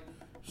him like,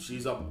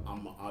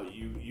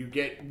 you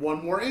get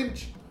one more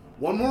inch,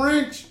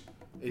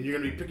 and you're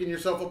going to be picking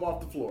yourself up off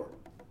the floor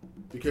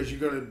because you're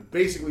going to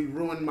basically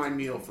ruin my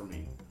meal for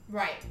me.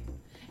 Right.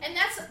 And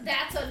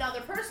that's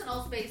another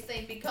personal space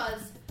thing,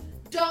 because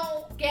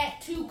don't get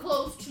too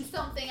close to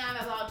something I'm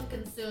about to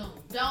consume.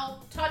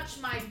 Don't touch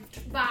my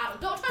bottle.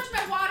 Don't touch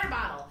my water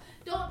bottle.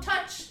 Don't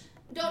touch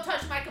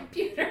my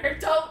computer.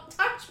 Don't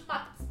touch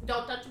my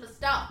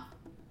stuff.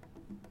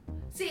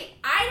 See,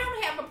 I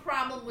don't have a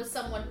problem with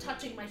someone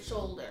touching my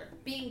shoulder,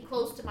 being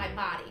close to my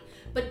body,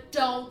 but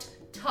don't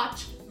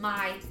touch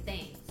my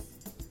things.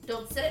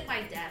 Don't sit at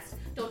my desk.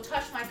 Don't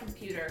touch my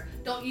computer.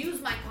 Don't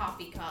use my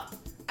coffee cup.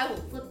 I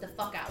will flip the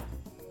fuck out.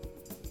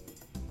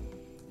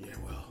 Yeah,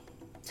 well.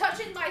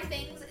 Touching my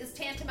things is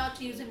tantamount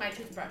to using my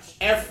toothbrush.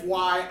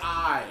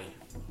 FYI,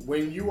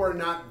 when you are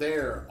not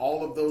there,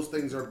 all of those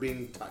things are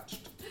being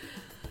touched.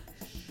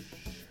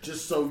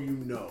 Just so you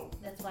know.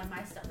 That's why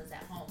my stuff is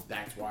at home.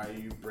 That's why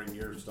you bring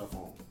your stuff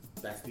home.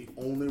 That's the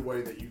only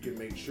way that you can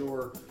make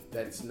sure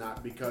that it's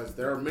not, because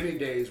there are many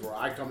days where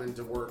I come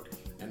into work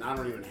and I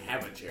don't even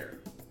have a chair.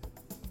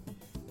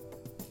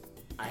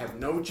 I have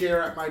no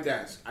chair at my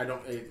desk.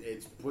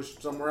 It's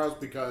pushed somewhere else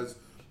because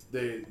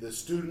the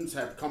students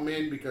have come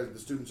in, because the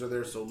students are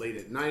there so late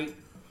at night.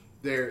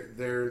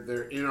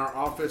 They're in our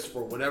office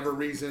for whatever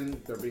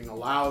reason. They're being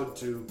allowed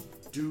to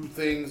do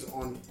things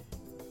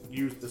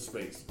use the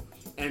space.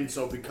 And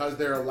so because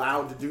they're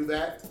allowed to do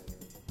that,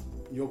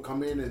 you'll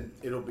come in and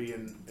it'll be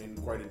in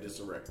quite a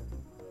disarray.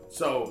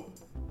 So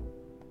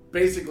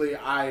basically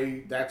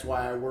that's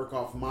why I work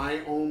off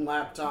my own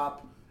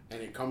laptop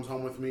and it comes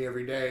home with me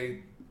every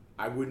day.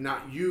 I would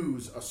not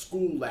use a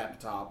school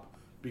laptop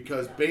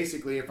because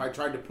basically if I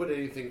tried to put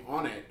anything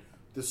on it,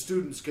 the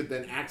students could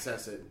then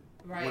access it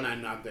Right. when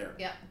I'm not there.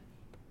 Yep.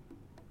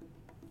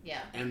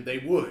 Yeah. And they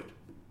would.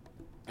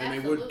 And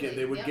Absolutely.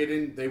 they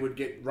would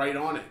get right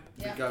on it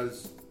Yep.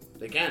 because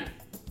they can.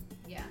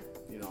 Yeah.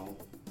 You know,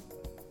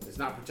 it's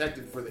not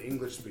protected for the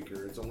English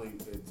speaker. It's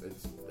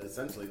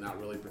essentially not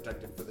really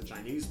protected for the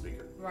Chinese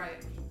speaker.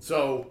 Right.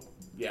 So,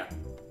 yeah.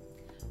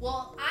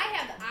 Well, I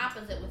have the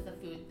opposite with the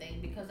food thing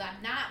because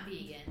I'm not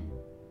vegan.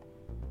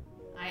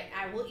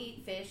 I will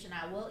eat fish and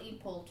I will eat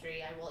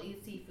poultry. I will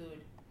eat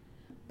seafood.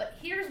 But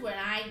here's when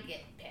I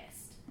get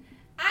pissed.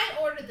 I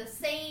ordered the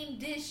same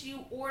dish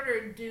you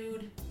ordered,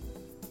 dude.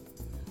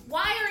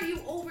 Why are you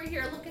over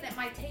here looking at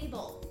my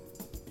table?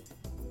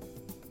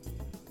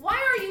 Why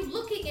are you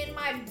looking in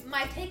my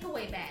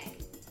takeaway bag?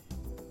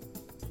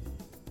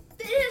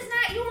 It is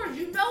not yours.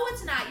 You know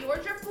it's not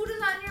yours. Your food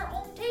is on your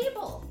own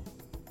table.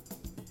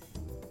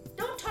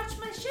 Don't touch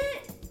my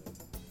shit.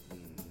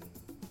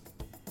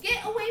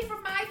 Get away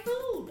from my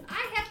food.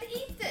 I have to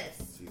eat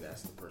this. See,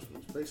 that's the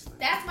personal space thing.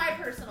 That's my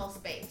personal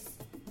space.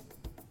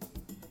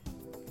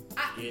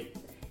 Get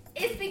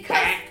It's because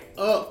back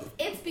up.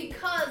 It's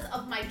because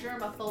of my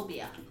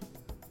germophobia.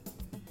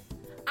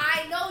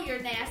 I know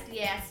your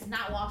nasty ass has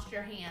not washed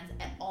your hands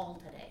at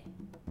all today.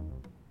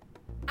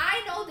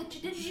 I know that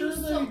you didn't Sure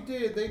use they soap.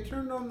 did. They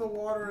turned on the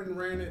water and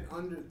ran it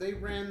under. They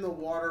ran the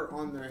water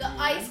on their The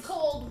hands. ice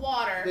cold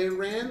water. They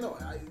ran the.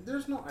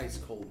 There's no ice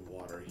cold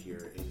water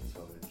here in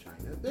southern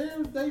China.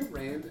 They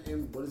ran,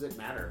 and what does it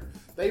matter?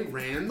 They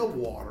ran the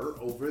water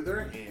over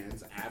their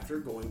hands after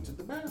going to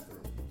the bathroom.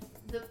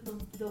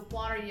 The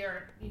water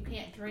you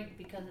can't drink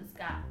because it's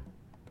got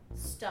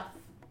stuff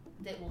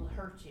that will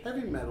hurt you.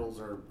 Heavy metals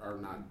are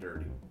not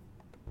dirty.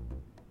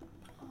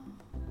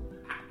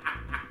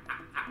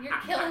 You're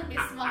killing me,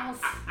 Smalls.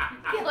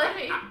 You're killing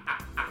me.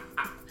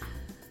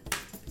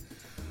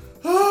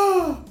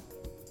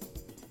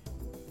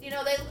 You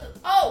know,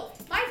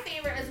 my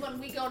favorite is when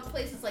we go to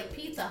places like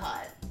Pizza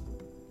Hut.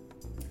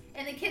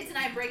 And the kids and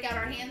I break out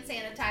our hand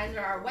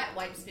sanitizer, our wet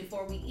wipes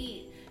before we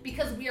eat.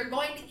 Because we are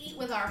going to eat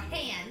with our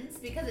hands.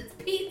 Because it's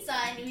pizza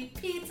and you eat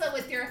pizza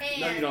with your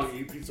hands. No, you don't.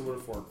 You eat pizza with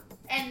a fork.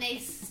 And they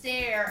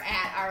stare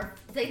at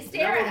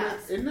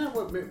us. Isn't that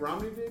what Mitt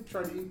Romney did?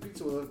 Try to eat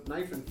pizza with a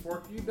knife and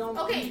fork? You don't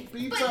eat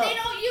pizza. But they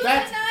don't use a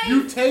knife.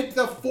 You take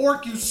the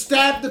fork, you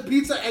stab the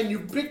pizza, and you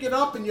pick it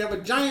up, and you have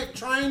a giant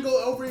triangle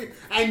over you,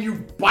 and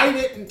you bite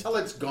it until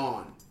it's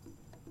gone.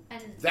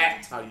 And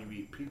that's how you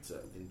eat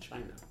pizza in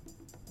China.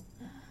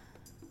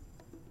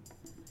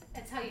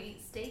 That's how you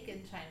eat steak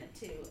in China,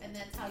 too. And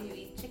that's how you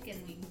eat chicken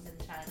wings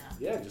in China.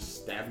 Yeah,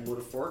 just stab them with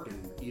a fork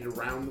and eat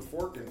around the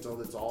fork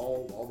until it's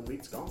all the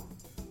meat's gone.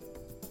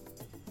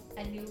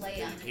 And you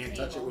lay on the table. You can't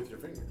touch it with your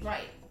fingers.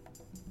 Right.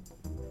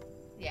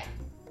 Yeah.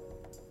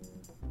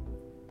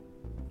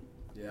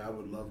 Yeah, I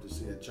would love to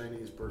see a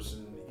Chinese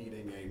person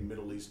eating a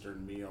Middle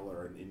Eastern meal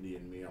or an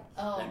Indian meal.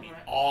 Oh, that'd be right.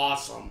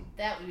 awesome.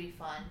 That would be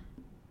fun.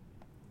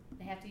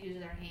 They have to use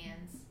their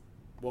hands.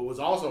 What was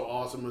also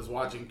awesome was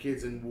watching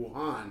kids in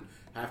Wuhan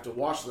have to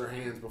wash their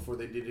hands before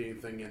they did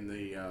anything in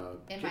the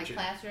in kitchen.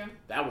 My classroom.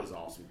 That was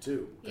awesome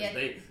too. Yeah.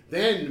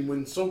 Then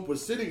when soap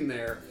was sitting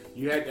there,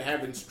 you had to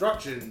have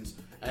instructions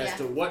as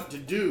to what to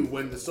do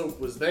when the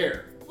soap was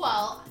there.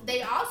 Well,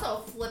 they also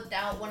flipped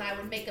out when I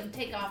would make them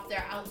take off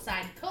their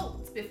outside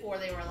coats before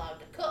they were allowed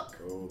to cook.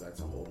 Oh, that's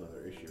a whole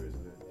other issue,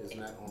 isn't it? Isn't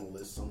that on a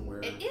list somewhere?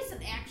 It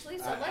isn't actually.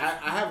 So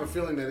I have a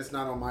feeling that it's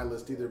not on my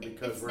list either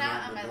because it's we're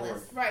not in on the my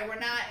north. list. Right, we're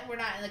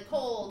not in the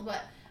cold,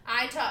 but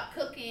I taught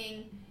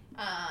cooking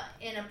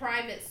in a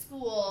private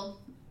school,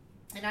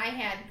 and I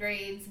had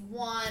grades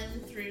 1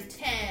 through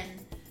 10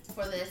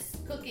 for this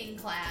cooking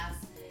class,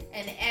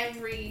 and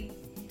every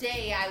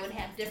day I would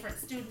have different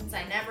students.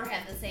 I never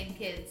had the same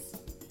kids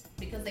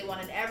because they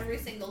wanted every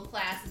single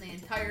class in the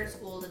entire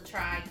school to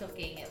try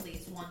cooking at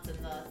least once in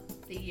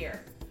the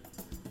year.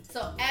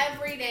 So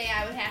every day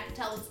I would have to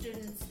tell the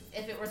students,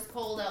 if it was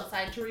cold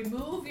outside, to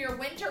remove your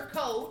winter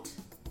coat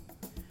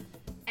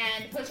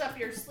and push up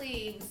your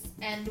sleeves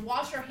and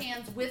wash your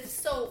hands with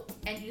soap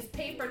and use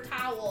paper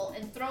towel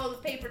and throw the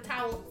paper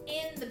towel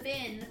in the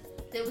bin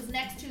that was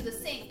next to the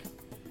sink,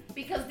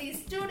 because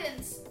these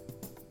students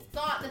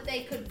thought that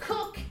they could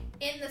cook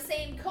in the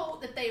same coat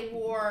that they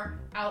wore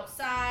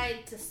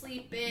outside, to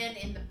sleep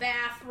in the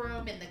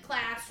bathroom, in the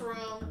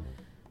classroom,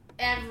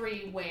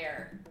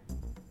 everywhere.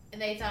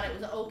 And they thought it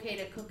was okay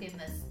to cook in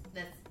this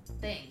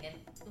thing. And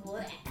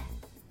bleh.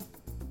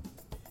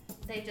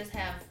 They just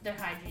have, their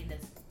hygiene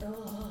is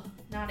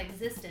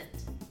non-existent.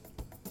 It's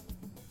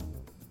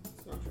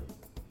not true.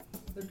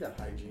 They've got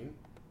hygiene.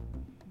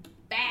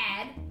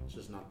 Bad. It's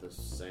just not the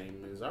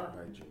same as our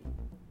hygiene.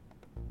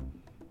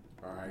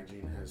 Our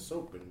hygiene has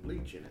soap and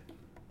bleach in it.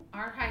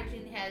 Our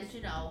hygiene has,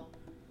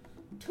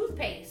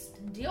 toothpaste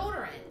and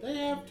deodorant. They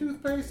have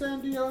toothpaste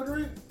and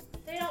deodorant.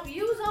 They don't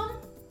use them.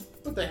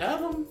 But they have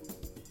them.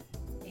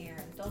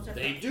 Aaron, those are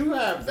They do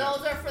have them.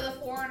 Those are for the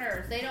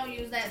foreigners. They don't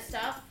use that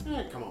stuff.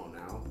 Come on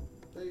now.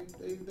 They use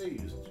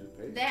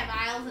toothpaste. They have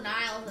aisles and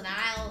aisles and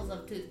aisles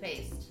of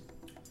toothpaste.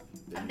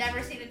 I've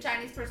never seen a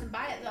Chinese person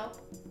buy it, though.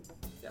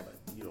 Yeah, but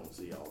you don't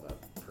see all the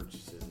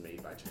purchases made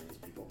made by Chinese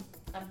people.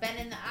 I've been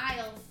in the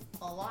aisles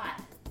a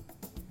lot.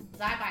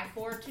 'Cause I buy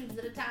 4 tubes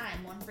at a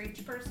time, one for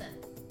each person.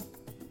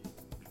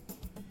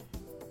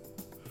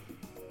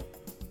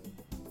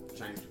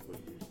 Chinese people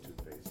use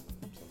toothpaste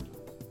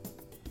sometimes.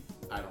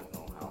 I don't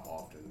know how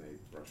often they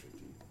brush their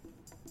teeth.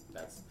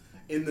 That's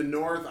in the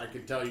north. I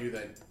could tell you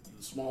that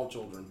small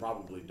children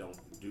probably don't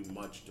do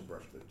much to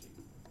brush their teeth.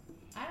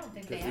 I don't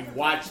think they Because we ever.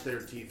 watch their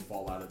teeth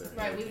fall out of their head.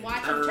 Right, we and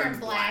watch them turn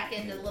black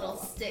into and little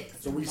fall out. sticks.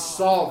 So and we fall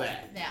saw out.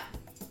 that. Yeah.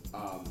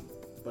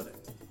 But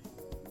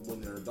when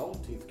their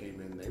adult teeth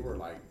came in, they were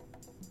like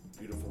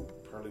beautiful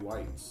pearly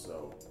whites.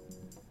 So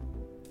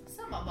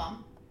Some of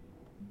them.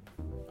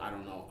 I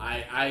don't know.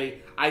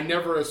 I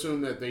never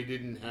assumed that they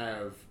didn't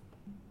have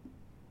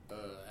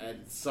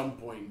at some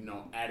point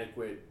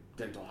adequate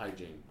dental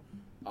hygiene.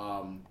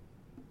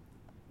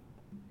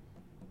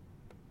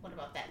 What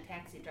about that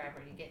taxi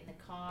driver? You get in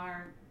the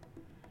car,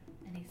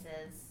 and he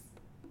says,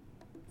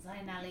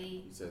 Zain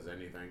Ali, He says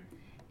anything.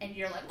 and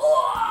you're like,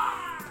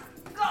 oh,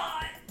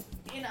 God!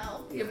 You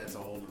know? Yeah, that's a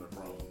whole other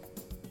problem.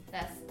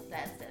 That's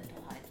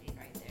dental hygiene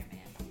right there,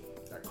 man.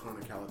 That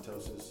chronic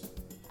halitosis.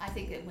 I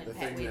think it went The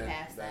way thing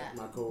past that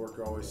that. my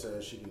coworker always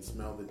says she can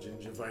smell the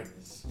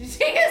gingivitis. She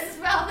can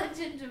smell the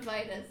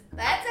gingivitis.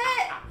 That's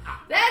it!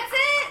 That's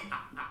it!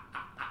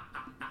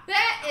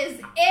 That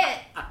is it!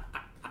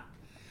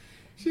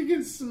 She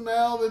can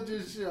smell the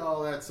gingivitis.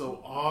 Oh, that's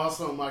so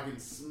awesome. I can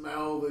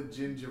smell the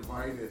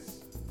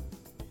gingivitis.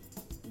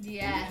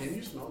 Yes. Can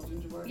you smell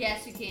gingivitis?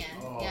 Yes, you can.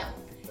 Oh, Yep.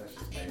 that's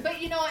just bad.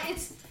 But you know,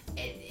 it's,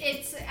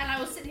 and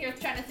I was sitting here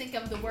trying to think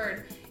of the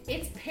word.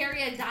 It's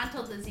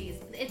periodontal disease.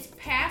 It's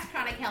past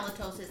chronic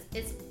halitosis.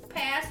 It's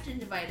past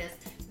gingivitis.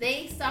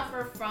 They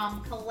suffer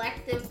from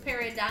collective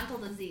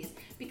periodontal disease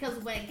because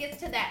when it gets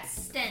to that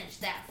stench,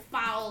 that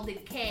foul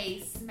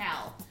decay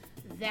smell,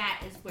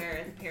 that is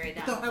where the They'll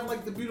periodontal. have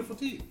like the beautiful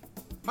teeth.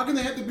 How can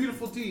they have the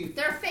beautiful teeth?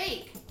 They're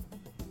fake.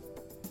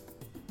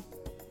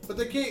 But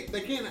they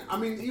can't. I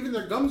mean, even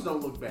their gums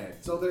don't look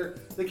bad. So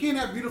they can't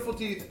have beautiful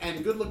teeth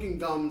and good-looking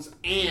gums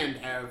and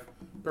have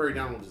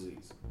periodontal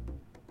disease.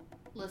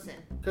 Listen,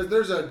 Because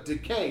there's a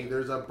decay,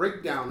 there's a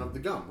breakdown of the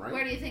gum, right?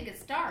 where do you think it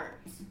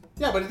starts?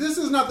 Yeah, but this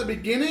is not the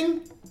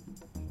beginning.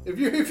 If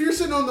you're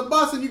sitting on the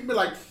bus and you can be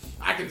like,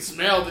 I can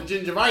smell the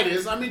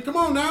gingivitis. I mean, come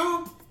on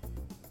now.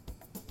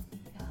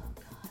 Oh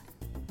God.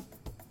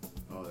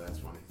 Oh, that's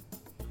funny.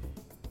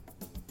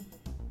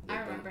 I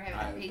remember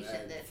having a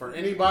patient that. For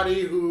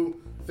anybody who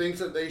thinks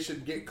that they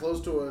should get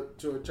close to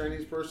a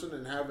Chinese person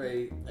and have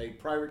a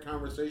private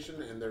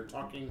conversation and they're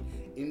talking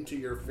into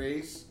your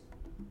face,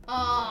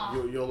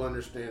 Oh. you'll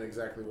understand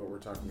exactly what we're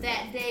talking about.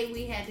 That day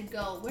we had to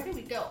go. Where did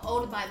we go?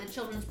 Oh, to buy the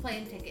children's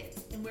plane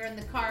tickets. And we're in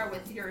the car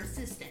with your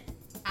assistant.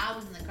 I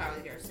was in the car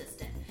with your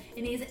assistant.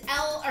 And he's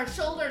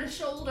shoulder to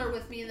shoulder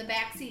with me in the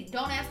back seat.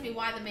 Don't ask me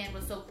why the man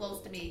was so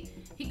close to me.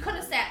 He could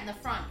have sat in the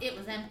front. It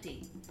was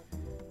empty.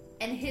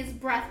 And his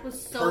breath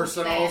was so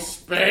Personal bad.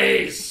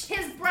 space.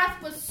 His breath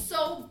was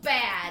so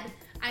bad.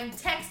 I'm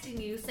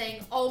texting you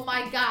saying, oh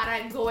my God,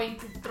 I'm going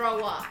to throw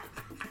up.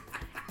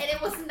 And it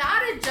was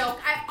not a joke.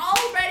 I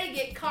already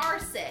get car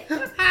sick. And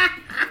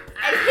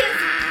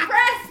his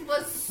breath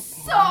was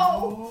so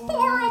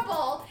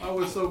horrible. I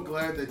was so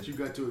glad that you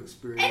got to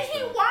experience And he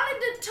that.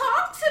 wanted to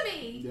talk to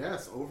me.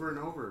 Yes, over and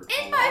over.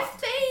 In A my lot.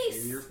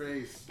 face. In your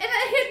face. And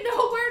I didn't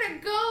know where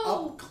to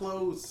go. Up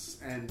close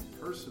and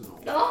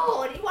personal.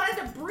 Oh, and he wanted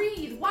to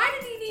breathe. Why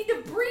did he need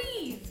to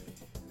breathe?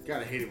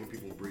 Gotta hate it when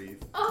people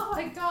breathe. Oh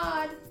my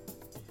God.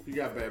 If you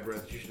got bad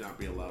breath, you should not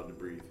be allowed to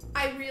breathe.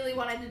 I really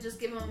wanted to just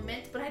give him a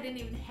mint, but I didn't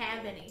even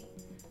have any.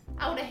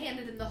 I would have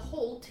handed him the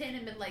whole tin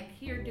and been like,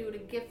 here, dude, a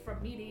gift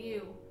from me to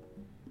you.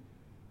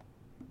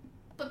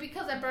 But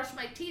because I brush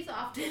my teeth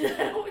often, I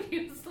don't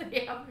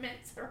usually have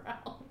mints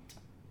around.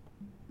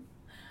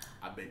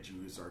 I bet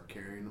you start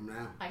carrying them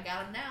now. I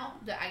got them now.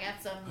 I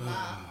got some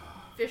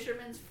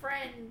Fisherman's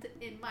Friend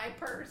in my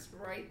purse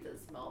right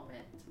this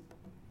moment.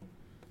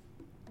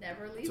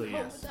 Never leave So, home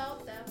yes.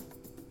 without them.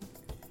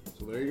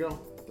 So there you go.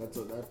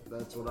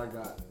 That's what I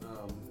got.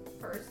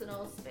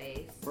 Personal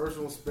space.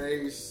 Personal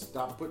space.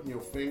 Stop putting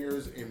your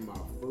fingers in my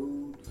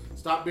food.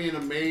 Stop being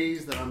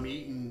amazed that I'm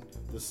eating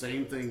the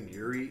same thing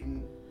you're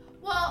eating.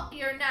 Well,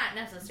 you're not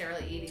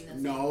necessarily eating the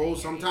same thing. No, you're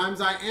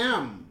sometimes I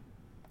am.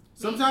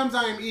 Sometimes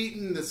I am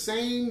eating the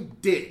same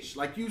dish,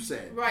 like you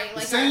said. Right, the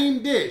like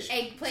same dish.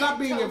 eggplant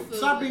tofu.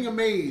 Stop being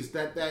amazed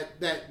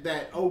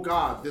that oh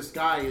God, this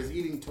guy is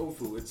eating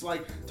tofu. It's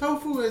like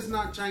tofu is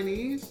not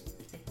Chinese.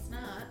 It's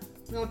not.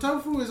 You know,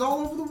 tofu is all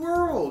over the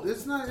world.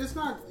 It's not,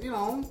 you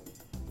know,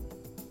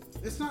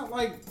 it's not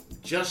like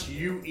just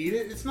you eat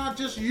it. It's not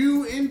just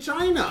you in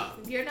China.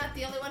 You're not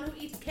the only one who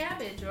eats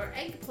cabbage or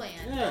eggplant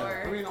Yeah,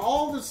 or I mean,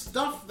 all the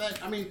stuff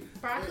that, I mean,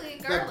 broccoli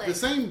and the garlic.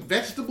 same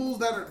vegetables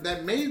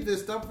that made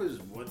this stuff is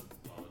what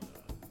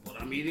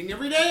I'm eating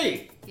every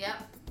day. Yep.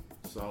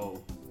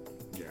 So,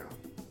 yeah.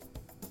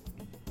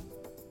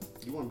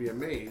 You want to be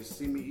amazed?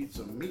 See me eat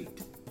some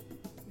meat.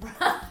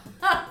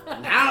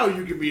 Now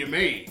you can be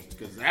amazed,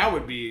 because that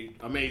would be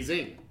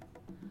amazing.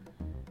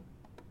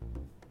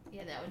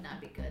 Yeah, that would not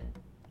be good.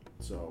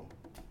 So,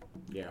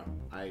 yeah,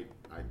 I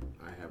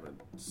have a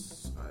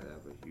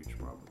huge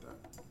problem with that.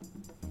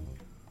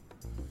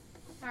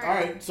 All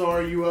right. So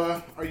are you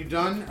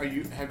done?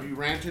 Have you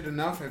ranted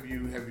enough? Have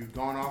you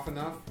gone off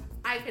enough?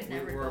 I could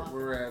never go off.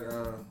 We're at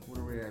what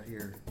are we at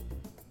here?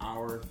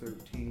 Hour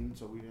 13.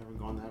 So we haven't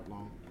gone that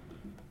long.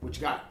 What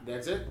you got?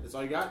 That's it? That's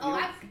all you got?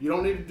 Oh, you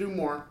don't need to do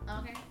more.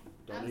 Okay.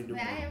 Don't need to do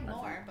more. I have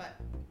more, but...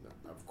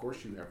 Of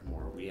course you have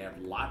more. We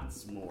have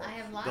lots more. I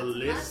have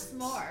lots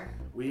more.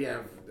 We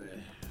have...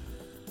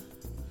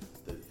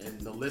 and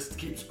the list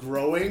keeps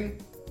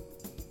growing.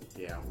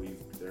 Yeah,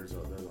 there's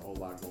a whole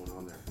lot going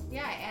on there.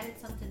 Yeah, I added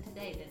something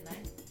today, didn't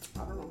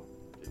I? I don't know.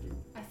 Did you?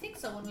 I think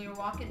so, when we were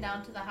walking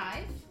down to the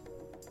hive.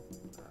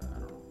 I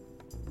don't know.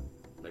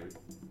 Maybe.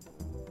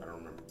 I don't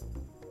remember.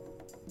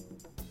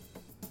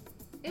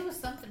 It was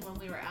something when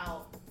we were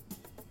out.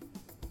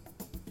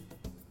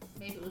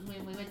 Maybe it was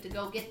when we went to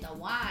go get the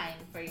wine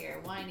for your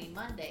Whiny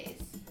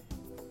Mondays.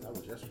 That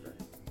was yesterday.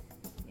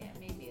 Yeah,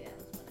 maybe that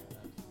was when it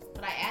was.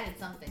 But I added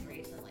something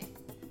recently.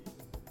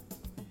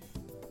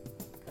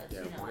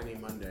 Yeah, Whiny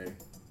Monday.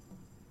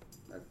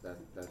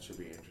 That should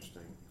be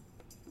interesting.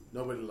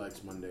 Nobody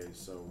likes Mondays,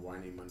 so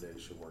Whiny Mondays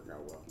should work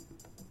out well.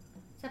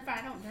 Except for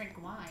I don't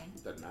drink wine.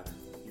 Doesn't matter.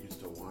 You can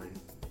still whine.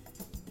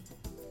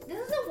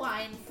 This is a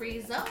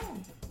wine-free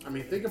zone. I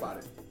mean, think about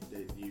it.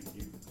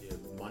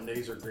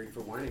 Mondays are great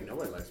for whining.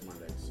 Nobody likes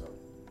Mondays, so.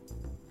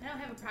 I don't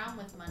have a problem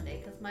with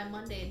Monday because my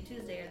Monday and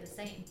Tuesday are the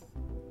same.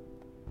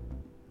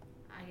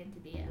 I get to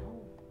be at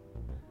home.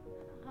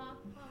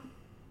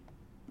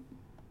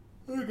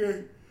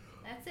 Okay.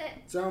 That's it.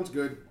 Sounds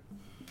good.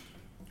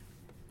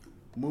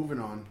 Moving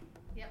on.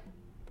 Yep.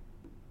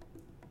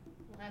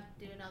 We'll have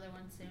to do another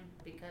one soon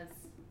because...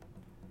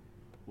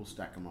 We'll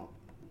stack them up.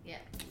 Yeah.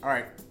 All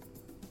right.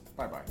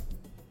 Bye-bye.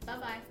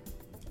 Bye-bye.